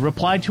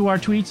reply to our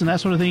tweets and that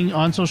sort of thing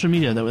on social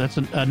media. That's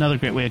another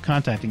great way of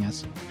contacting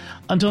us.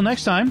 Until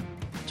next time,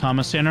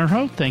 Thomas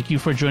Sanderho, thank you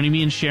for joining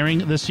me and sharing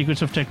the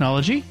secrets of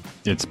technology.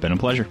 It's been a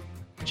pleasure.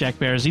 Jack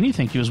Barazini,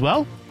 thank you as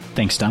well.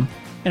 Thanks, Tom.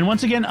 And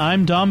once again,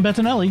 I'm Dom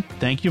Bettinelli.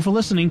 Thank you for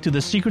listening to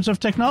the Secrets of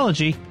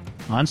Technology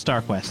on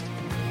StarQuest.